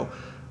do I go,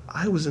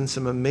 I was in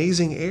some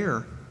amazing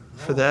air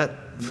for that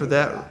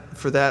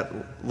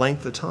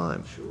length of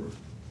time. Sure.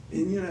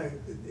 And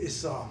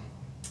it's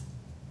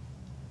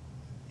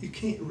you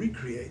can't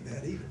recreate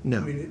that either. No.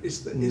 I mean,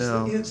 it's the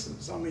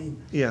instance.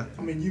 Yeah.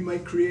 You may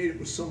create it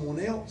with someone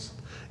else.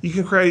 You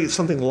can create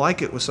something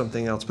like it with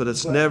something else, but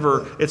it's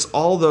it's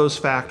all those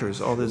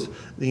factors, all this,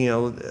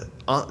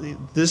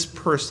 this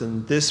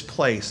person, this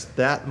place,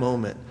 that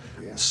moment,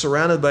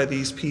 surrounded by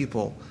these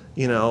people,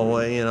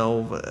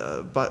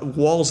 by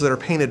walls that are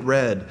painted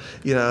red,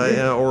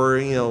 or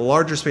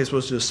larger space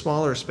opposed to a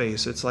smaller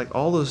space. It's like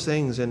all those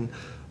things, and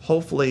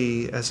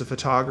hopefully, as a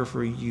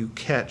photographer, you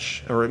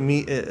catch, or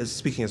me,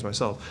 speaking as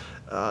myself,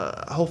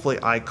 hopefully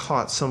I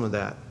caught some of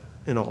that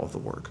in all of the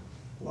work.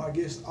 Well, I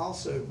guess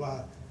also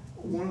by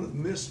one of the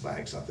missed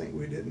facts I think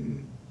we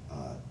didn't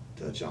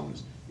touch on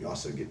is you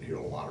also get to hear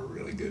a lot of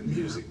really good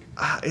music.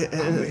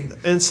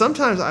 And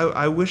sometimes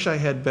I wish I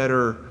had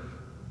better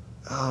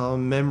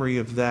memory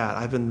of that.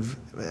 I've been,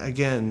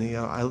 again,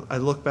 I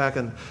look back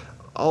on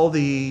all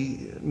the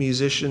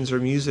musicians or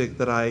music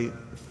that I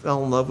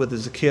fell in love with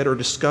as a kid or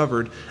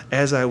discovered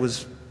as I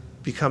was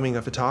becoming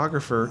a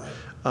photographer.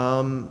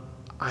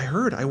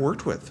 I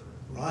worked with.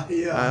 Right.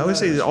 Yeah. I always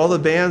say all the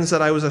bands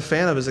that I was a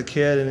fan of as a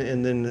kid,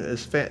 and then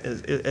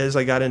as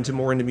I got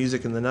more into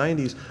music in the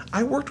 '90s,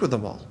 I worked with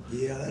them all.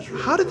 Yeah, that's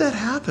really How did that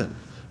happen?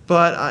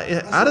 But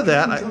out of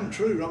that, come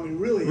true. I mean,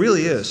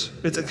 really is.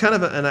 It's a kind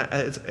of and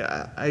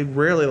I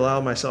rarely allow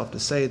myself to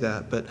say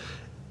that, but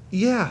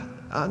yeah,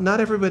 not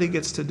everybody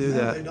gets to do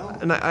that. They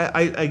don't. And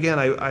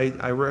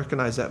I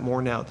recognize that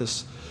more now at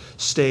this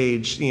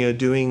stage.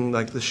 Doing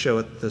like the show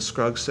at the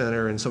Scruggs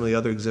Center and some of the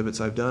other exhibits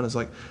I've done is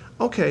like,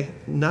 okay,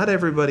 not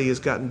everybody has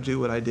gotten to do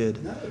what I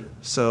did. No.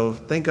 So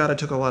thank God I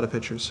took a lot of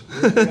pictures.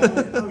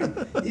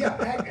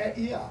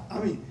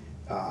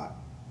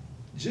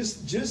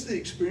 Just the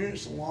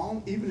experience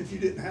alone, even if you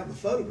didn't have the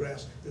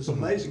photographs, is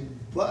amazing.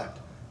 But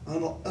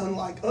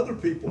unlike other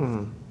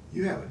people,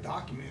 you have it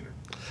documented.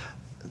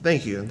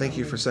 Thank you, and thank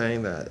you for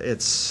saying that.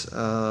 It's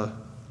and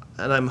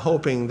I'm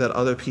hoping that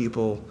other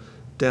people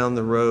down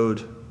the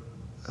road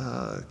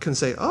can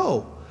say,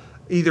 "Oh,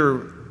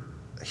 either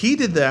he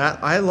did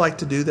that. I like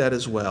to do that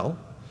as well."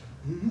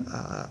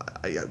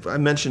 I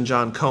mentioned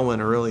John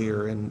Cohen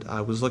earlier, and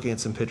I was looking at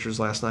some pictures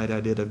last night I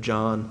did of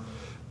John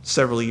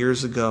several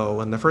years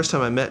ago, and the first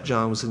time I met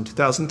John was in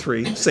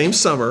 2003, same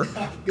summer.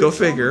 Go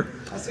figure.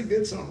 That's a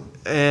good summer.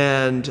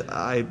 And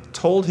I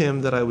told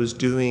him that I was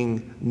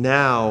doing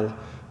now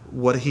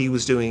what he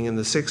was doing in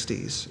the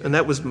 60s, and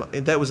that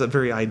was a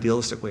very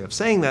idealistic way of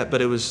saying that,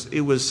 but it was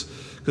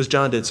because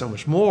John did so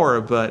much more,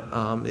 but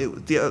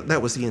that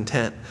was the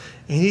intent.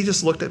 And he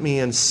just looked at me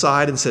and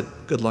sighed and said,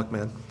 "Good luck,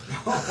 man."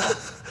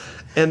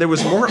 And there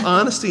was more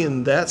honesty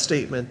in that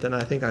statement than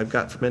I think I've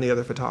got from any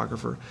other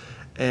photographer.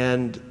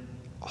 And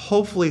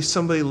hopefully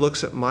somebody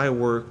looks at my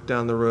work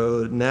down the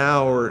road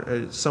now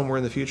or somewhere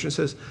in the future and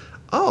says,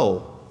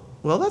 "Oh,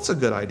 well, that's a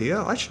good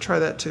idea. I should try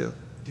that too."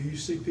 Do you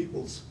see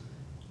people's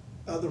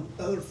other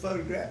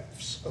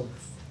photographs of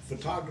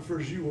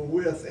photographers you were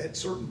with at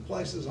certain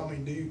places? I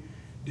mean,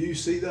 do you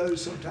see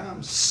those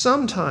sometimes?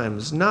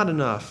 Sometimes, not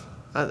enough.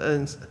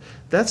 And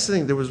that's the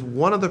thing. There was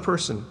one other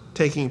person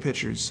taking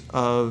pictures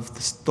of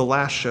the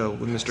last show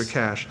with Mr.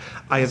 Cash.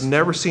 I have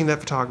never seen that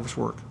photographer's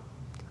work.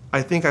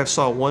 I think I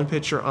saw one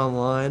picture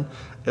online.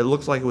 It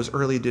looked like it was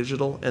early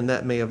digital, and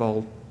that may have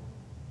all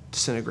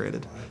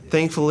disintegrated.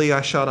 Thankfully,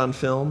 I shot on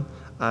film.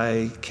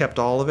 I kept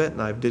all of it,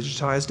 and I've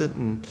digitized it,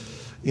 and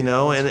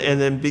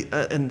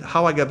and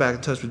how I got back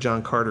in touch with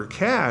John Carter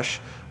Cash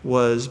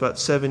was about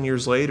 7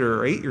 years later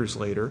or 8 years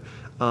later.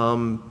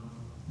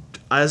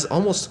 As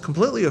almost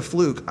completely a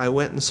fluke, I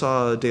went and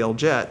saw Dale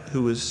Jett,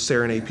 who was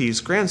Sarah and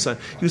AP's grandson.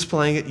 He was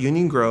playing at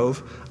Union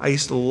Grove. I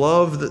used to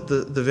love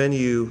the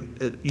venue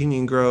at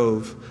Union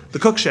Grove, the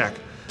Cook Shack.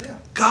 Yeah.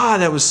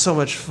 God, that was so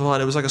much fun.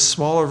 It was like a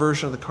smaller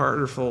version of the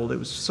Carter Fold. It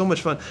was so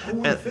much fun. I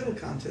won a fiddle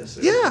contest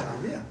there.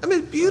 Yeah. I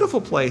mean,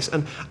 beautiful place.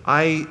 And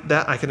I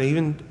can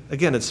even,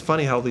 again, it's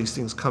funny how these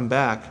things come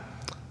back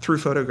through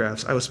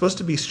photographs. I was supposed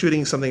to be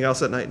shooting something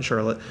else that night in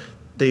Charlotte.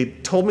 They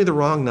told me the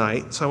wrong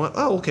night, so I went,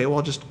 "Oh, okay, well,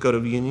 I'll just go to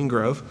Union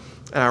Grove,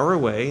 an hour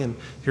away, and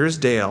here's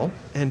Dale."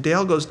 And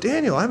Dale goes,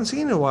 "Daniel, I haven't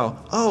seen you in a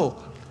while."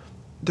 "Oh,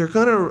 they're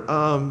going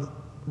to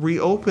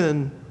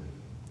reopen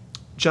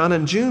John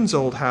and June's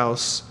old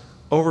house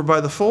over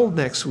by the Fold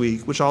next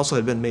week," which also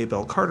had been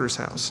Maybelle Carter's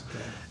house.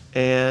 Okay.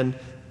 "And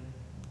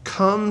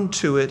come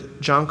to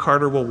it, John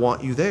Carter will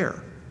want you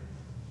there."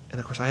 And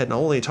of course, I had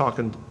only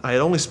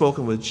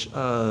spoken with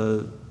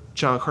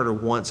John Carter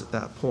once at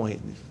that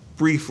point,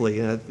 briefly,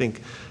 and I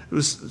think it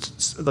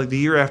was like the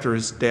year after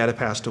his dad had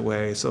passed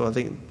away. So I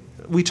think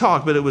we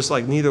talked, but it was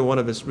like neither one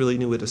of us really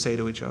knew what to say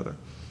to each other.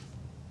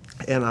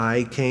 And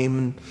I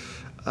came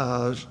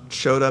and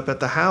showed up at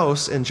the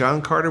house, and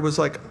John Carter was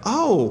like,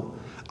 "Oh,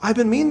 I've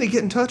been meaning to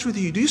get in touch with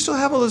you. Do you still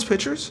have all those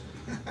pictures?"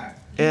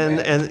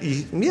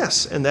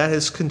 Yes, and that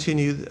has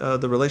continued.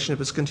 The relationship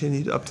has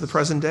continued up to the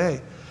present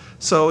day.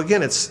 So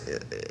again,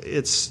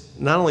 it's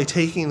not only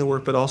taking the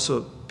work, but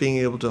also being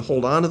able to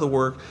hold on to the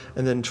work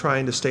and then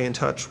trying to stay in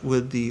touch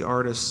with the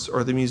artists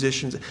or the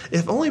musicians.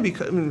 If only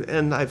because,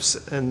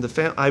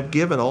 I've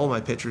given all my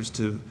pictures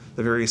to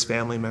the various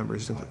family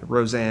members,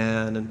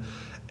 Roseanne,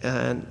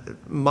 and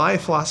my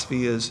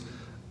philosophy is,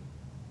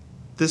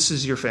 this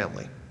is your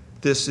family.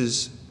 This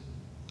is,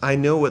 I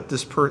know what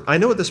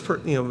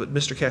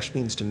Mr. Cash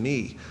means to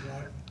me.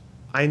 Right.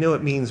 I know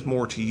it means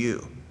more to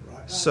you.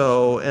 Right.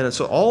 So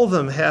all of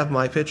them have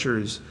my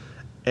pictures,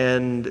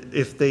 and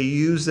if they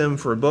use them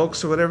for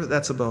books or whatever,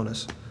 that's a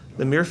bonus.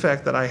 The mere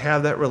fact that I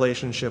have that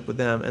relationship with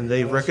them and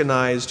they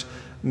recognized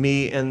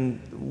me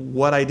and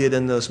what I did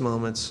in those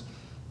moments,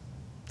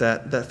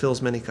 that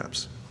fills many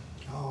cups.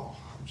 Oh,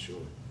 I'm sure.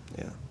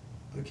 Yeah.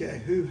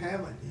 Okay, who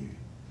haven't you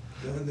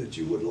done that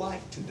you would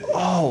like to do?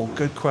 Oh,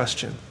 good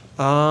question.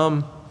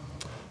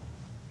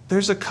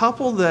 There's a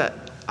couple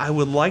that I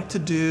would like to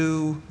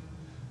do.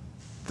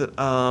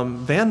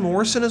 Van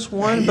Morrison is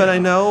one, but I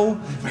know.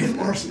 Van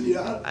Morrison,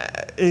 yeah.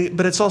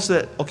 But it's also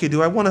that, okay,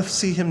 do I want to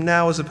see him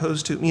now as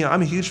opposed to,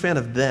 I'm a huge fan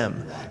of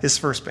Them, his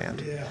first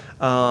band. Yeah.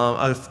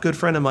 A good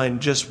friend of mine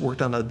just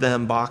worked on a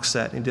Them box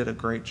set and he did a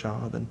great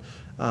job. And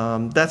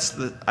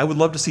I would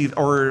love to see,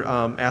 or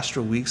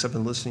Astro Weeks. I've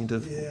been listening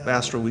to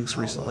Astro Weeks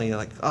I recently,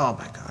 like, oh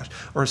my gosh,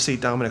 or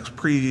St. Dominic's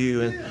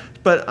Preview,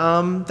 but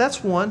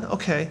that's one.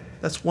 Okay,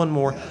 that's one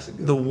more. That's a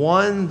good The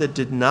one that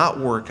did not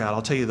work out,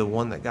 I'll tell you, the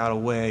one that got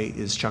away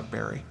is Chuck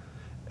Berry.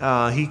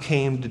 He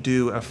came to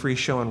do a free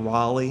show in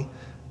Raleigh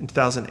in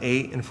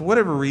 2008, and for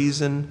whatever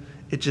reason,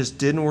 it just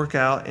didn't work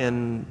out,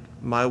 and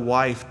my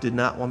wife did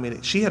not want me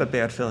to. She had a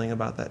bad feeling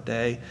about that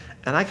day,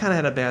 and I kind of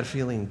had a bad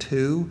feeling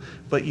too.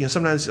 But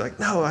sometimes you're like,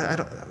 no, I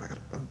don't.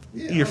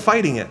 You're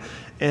fighting it,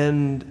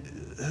 and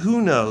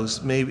who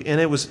knows? Maybe.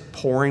 And it was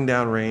pouring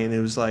down rain. It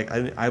was like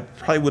I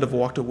probably would have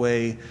walked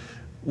away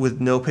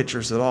with no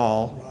pictures at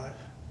all. Right.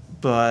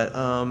 But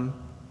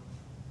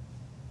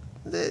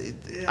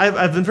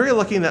I've been very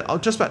lucky in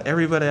that just about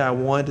everybody I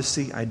wanted to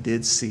see, I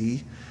did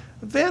see.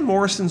 Van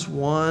Morrison's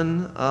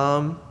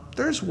one.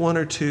 There's one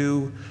or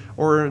two,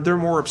 or they're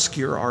more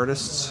obscure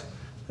artists.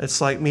 It's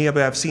like me,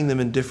 but I've seen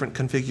them in different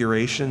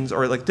configurations,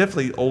 or like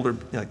definitely older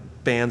like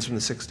bands from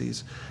the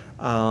 60s.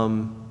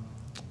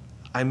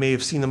 I may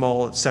have seen them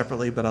all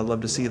separately, but I'd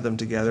love to see them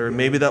together. And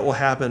maybe that will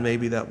happen,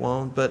 maybe that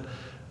won't. But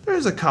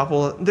there's a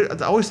couple.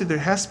 I always think there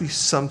has to be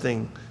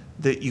something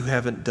that you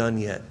haven't done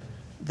yet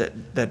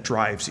that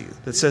drives you,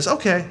 that says,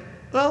 okay,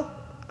 well,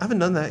 I haven't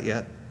done that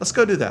yet. Let's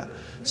go do that.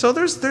 So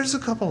there's a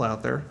couple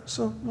out there.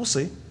 So we'll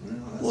see.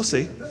 We'll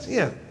see.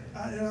 Yeah.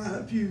 I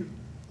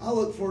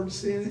look forward to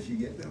seeing if you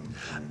get them.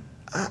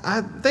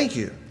 Thank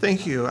you.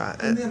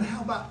 And then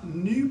how about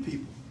new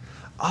people?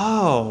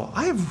 Oh,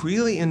 I've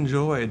really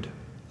enjoyed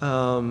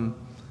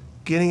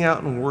getting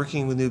out and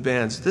working with new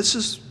bands. This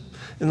is,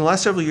 in the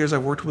last several years,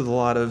 I've worked with a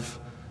lot of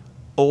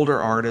older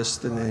artists,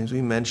 the names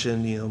we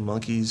mentioned,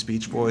 Monkees,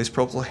 Beach Boys,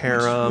 Procol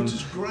Harum, Which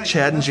is great.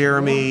 Chad and That's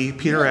Jeremy, wonderful.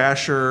 Peter Yeah.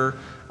 Asher.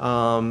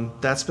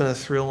 That's been a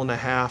thrill and a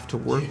half to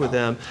work with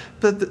them.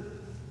 But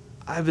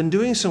I've been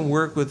doing some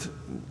work with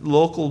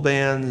local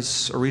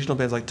bands or regional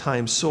bands like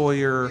Time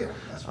Sawyer, Yeah,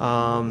 that's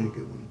probably a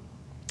good one.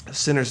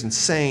 Sinners and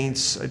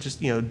Saints. I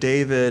just,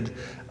 David.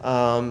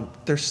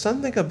 There's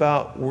something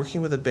about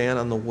working with a band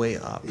on the way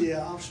up.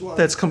 Yeah,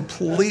 That's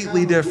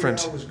completely kind of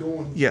different. Where I was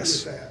going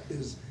Yes. with that.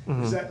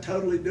 Is that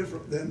totally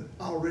different than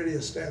already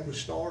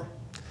established star?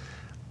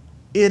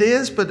 It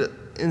is, but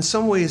in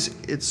some ways,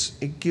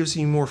 it gives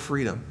you more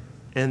freedom,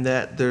 and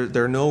that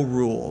there are no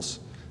rules.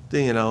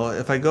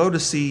 If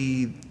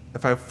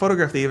I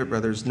photograph the Avett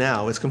Brothers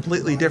now, it's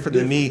completely different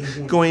than me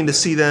going to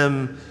see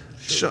them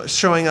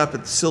showing up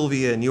at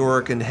Sylvia in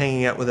York and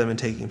hanging out with them and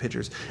taking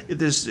pictures.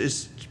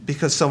 It's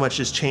because so much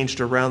has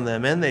changed around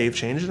them, and they've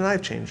changed, and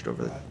I've changed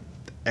over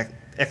the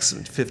X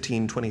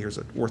 15, 20 years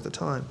worth of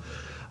time.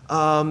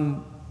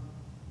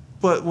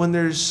 But when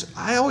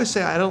I always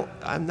say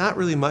I'm not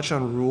really much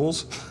on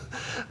rules.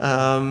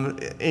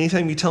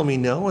 Anytime you tell me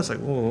no, it's like,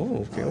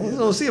 oh, okay,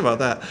 we'll see about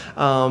that.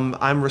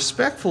 I'm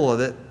respectful of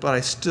it, but I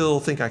still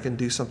think I can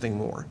do something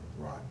more.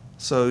 Right.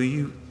 So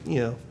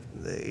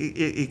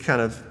it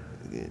kind of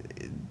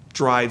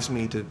drives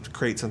me to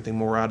create something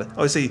more out of it. I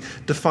always say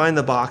define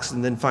the box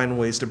and then find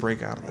ways to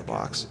break out of the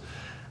box.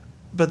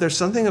 But there's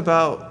something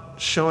about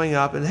showing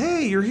up and,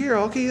 hey, you're here,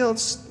 okay,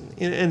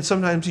 and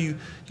sometimes you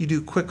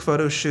do quick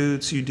photo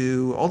shoots, you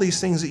do all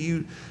these things that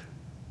you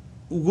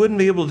wouldn't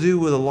be able to do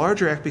with a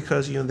larger act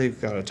because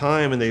they've got a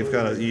time and they've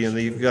got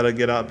to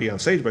get out, be on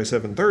stage by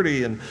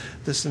 7:30 and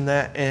this and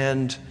that,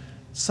 and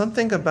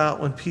something about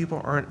when people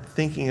aren't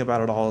thinking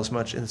about it all as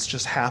much and it's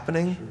just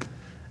happening,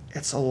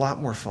 it's a lot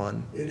more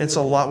fun. It's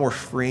a lot more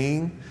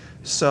freeing.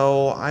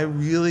 So I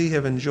really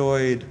have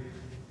enjoyed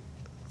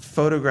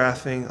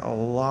photographing a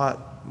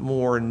lot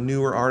more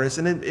newer artists,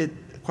 and it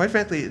quite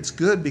frankly, it's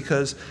good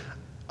because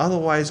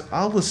otherwise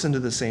I'll listen to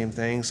the same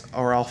things,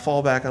 or I'll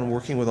fall back on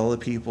working with all the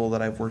people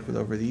that I've worked with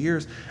over the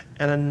years,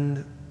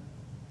 and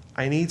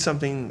I need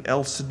something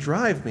else to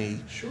drive me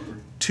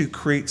to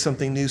create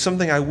something new,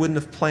 something I wouldn't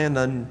have planned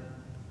on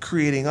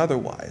creating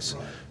otherwise.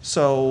 Right.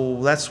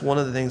 So that's one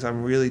of the things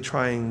I'm really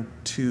trying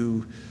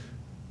to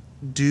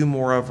do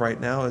more of right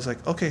now is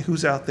like, okay,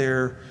 who's out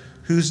there,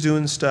 who's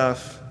doing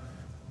stuff,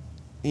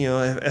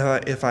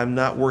 if I'm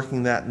not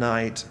working that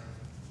night,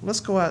 let's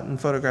go out and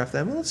photograph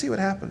them and let's see what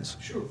happens.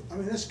 Sure. I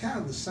mean, that's kind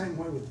of the same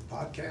way with the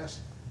podcast.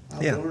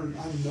 I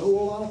know a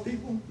lot of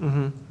people,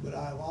 but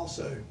I've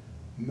also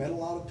met a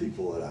lot of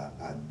people that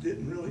I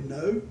didn't really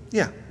know.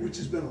 Yeah. Which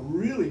has been a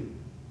really,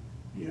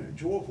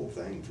 joyful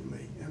thing for me.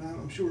 And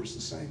I'm sure it's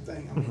the same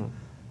thing. I mean,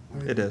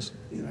 It is.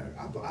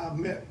 I've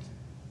met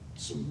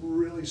some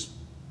really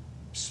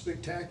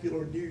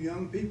spectacular new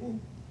young people.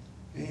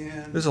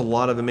 And There's a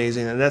lot of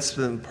amazing, and that's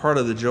been part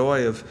of the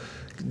joy of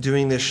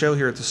doing this show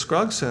here at the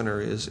Scruggs Center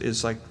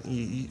is like,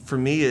 for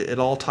me, it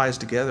all ties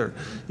together.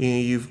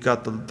 You've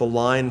got the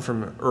line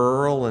from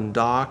Earl and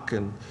Doc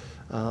and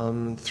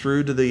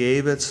through to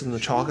the Avetts and the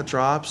Chocolate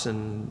Drops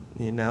and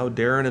now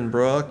Darren and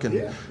Brooke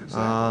and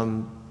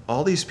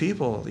all these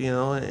people,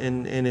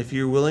 and if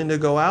you're willing to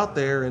go out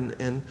there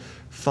and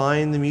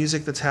find the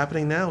music that's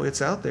happening now,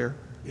 it's out there.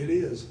 it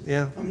is.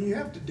 Yeah. I mean, you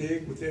have to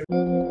dig with every.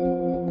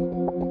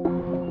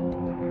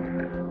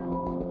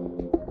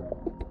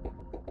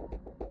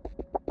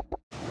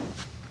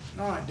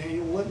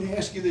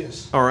 ask you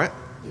this. All right.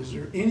 Is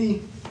there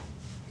any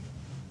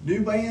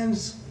new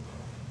bands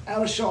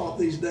out of Charlotte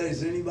these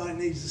days that anybody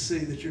needs to see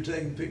that you're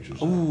taking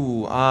pictures of?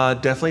 Ooh,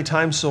 definitely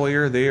Time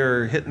Sawyer. They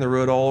are hitting the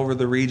road all over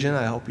the region.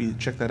 I hope you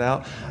check that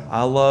out.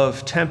 I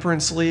love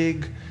Temperance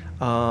League,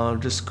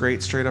 just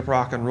great straight up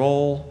rock and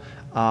roll.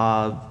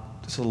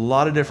 There's a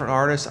lot of different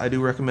artists. I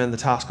do recommend the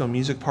Tosco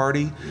Music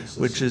Party,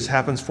 which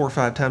happens 4 or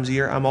 5 times a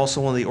year. I'm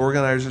also one of the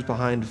organizers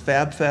behind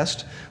Fab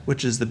Fest,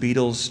 which is the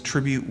Beatles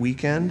tribute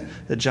weekend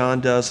that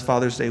John does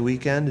Father's Day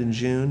weekend in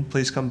June.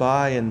 Please come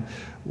by and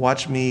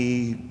watch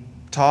me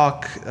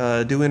talk,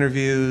 do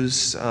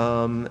interviews,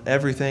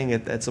 everything.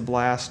 It's a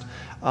blast.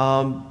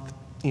 Go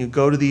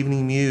to the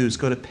Evening Muse,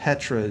 go to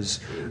Petra's,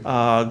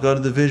 go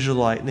to the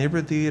Visualite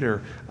Neighborhood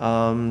Theater,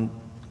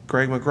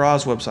 Greg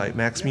McGraw's website,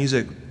 Max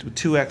Music, with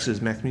 2 X's,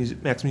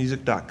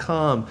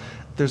 maxmusic.com.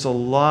 There's a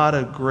lot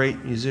of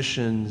great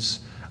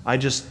musicians. I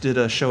just did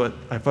I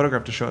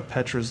photographed a show at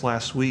Petra's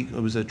last week. It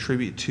was a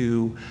tribute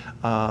to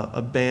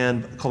a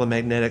band called the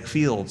Magnetic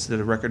Fields, did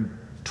a record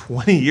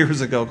 20 years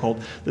ago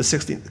called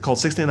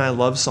 69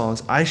 Love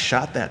Songs. I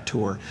shot that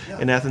tour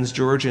in Athens,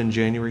 Georgia in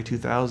January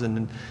 2000,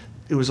 and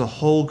it was a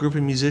whole group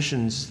of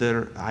musicians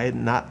that I had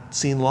not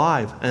seen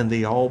live, and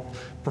they all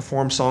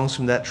performed songs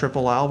from that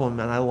triple album,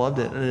 and I loved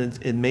it, and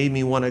it made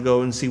me want to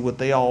go and see what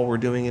they all were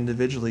doing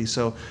individually.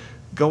 So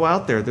go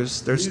out there.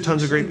 There's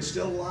tons of great.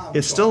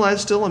 It's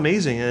still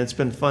amazing, and it's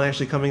been fun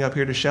actually coming up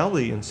here to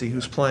Shelby and see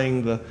who's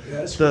playing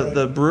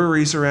the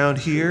breweries around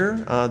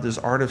here. There's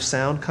Art of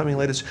Sound coming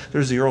later.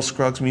 There's the Earl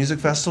Scruggs Music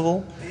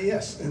Festival.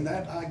 Yes, and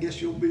that I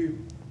guess you'll be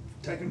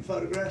taking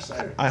photographs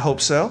there. I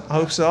hope so.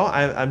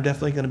 I'm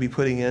definitely going to be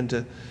putting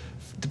into.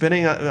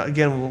 Depending on,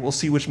 again, we'll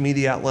see which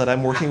media outlet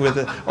I'm working with,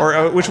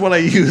 or which one I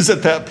use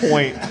at that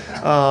point.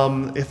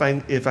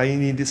 If I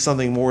need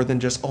something more than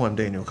just, I'm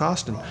Daniel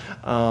Costin,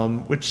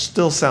 which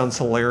still sounds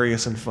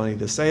hilarious and funny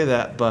to say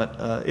that, but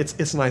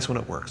it's nice when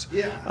it works.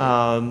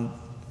 Yeah.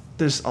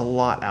 There's a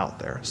lot out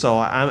there, so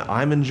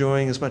I'm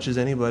enjoying as much as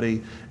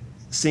anybody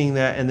seeing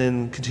that, and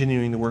then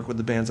continuing to work with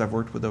the bands I've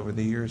worked with over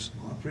the years.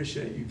 Well, I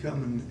appreciate you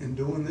coming and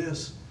doing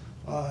this.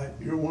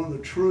 You're one of the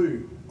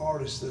true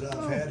artists that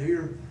I've had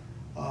here.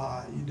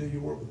 You do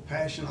your work with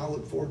passion. I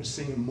look forward to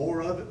seeing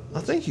more of it.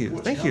 Thank you.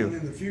 What's Thank you.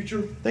 coming in the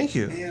future. Thank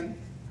you. And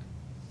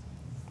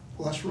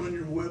let's run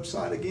your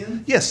website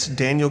again. Yes,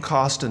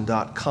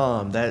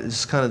 danielcostin.com. That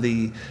is kind of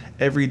the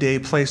everyday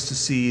place to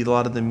see a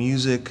lot of the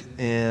music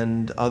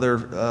and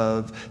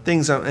other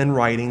things and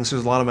writings.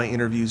 There's a lot of my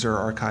interviews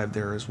are archived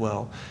there as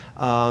well.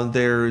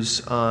 There's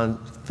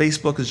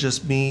Facebook is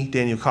just me,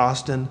 Daniel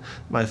Costin.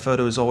 My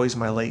photo is always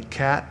my late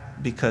cat,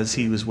 because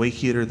he was way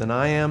cuter than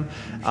I am.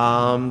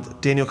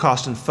 Daniel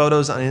Costin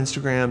photos on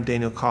Instagram,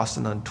 Daniel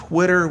Costin on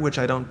Twitter, which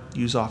I don't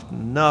use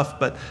often enough,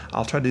 but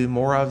I'll try to do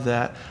more of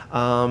that.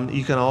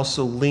 You can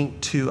also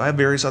link to, I have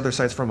various other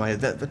sites for my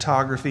event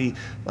photography,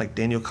 like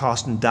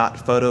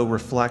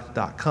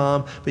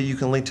danielcostin.photoreflect.com, but you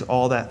can link to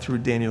all that through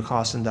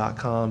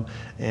danielcostin.com,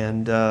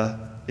 and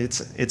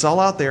it's all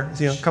out there.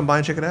 Come by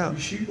and check it out.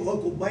 You shoot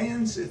local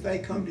bands if they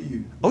come to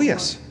you. Oh,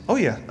 yes. Oh,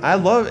 yeah. I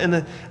love,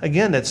 and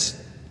again,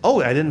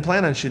 I didn't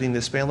plan on shooting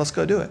this band. Let's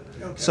go do it.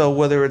 Okay. So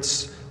whether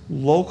it's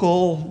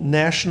local,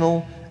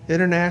 national,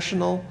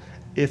 international,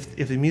 if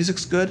the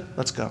music's good,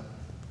 let's go.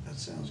 That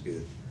sounds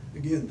good.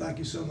 Again, thank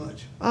you so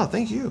much. Oh,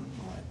 thank you.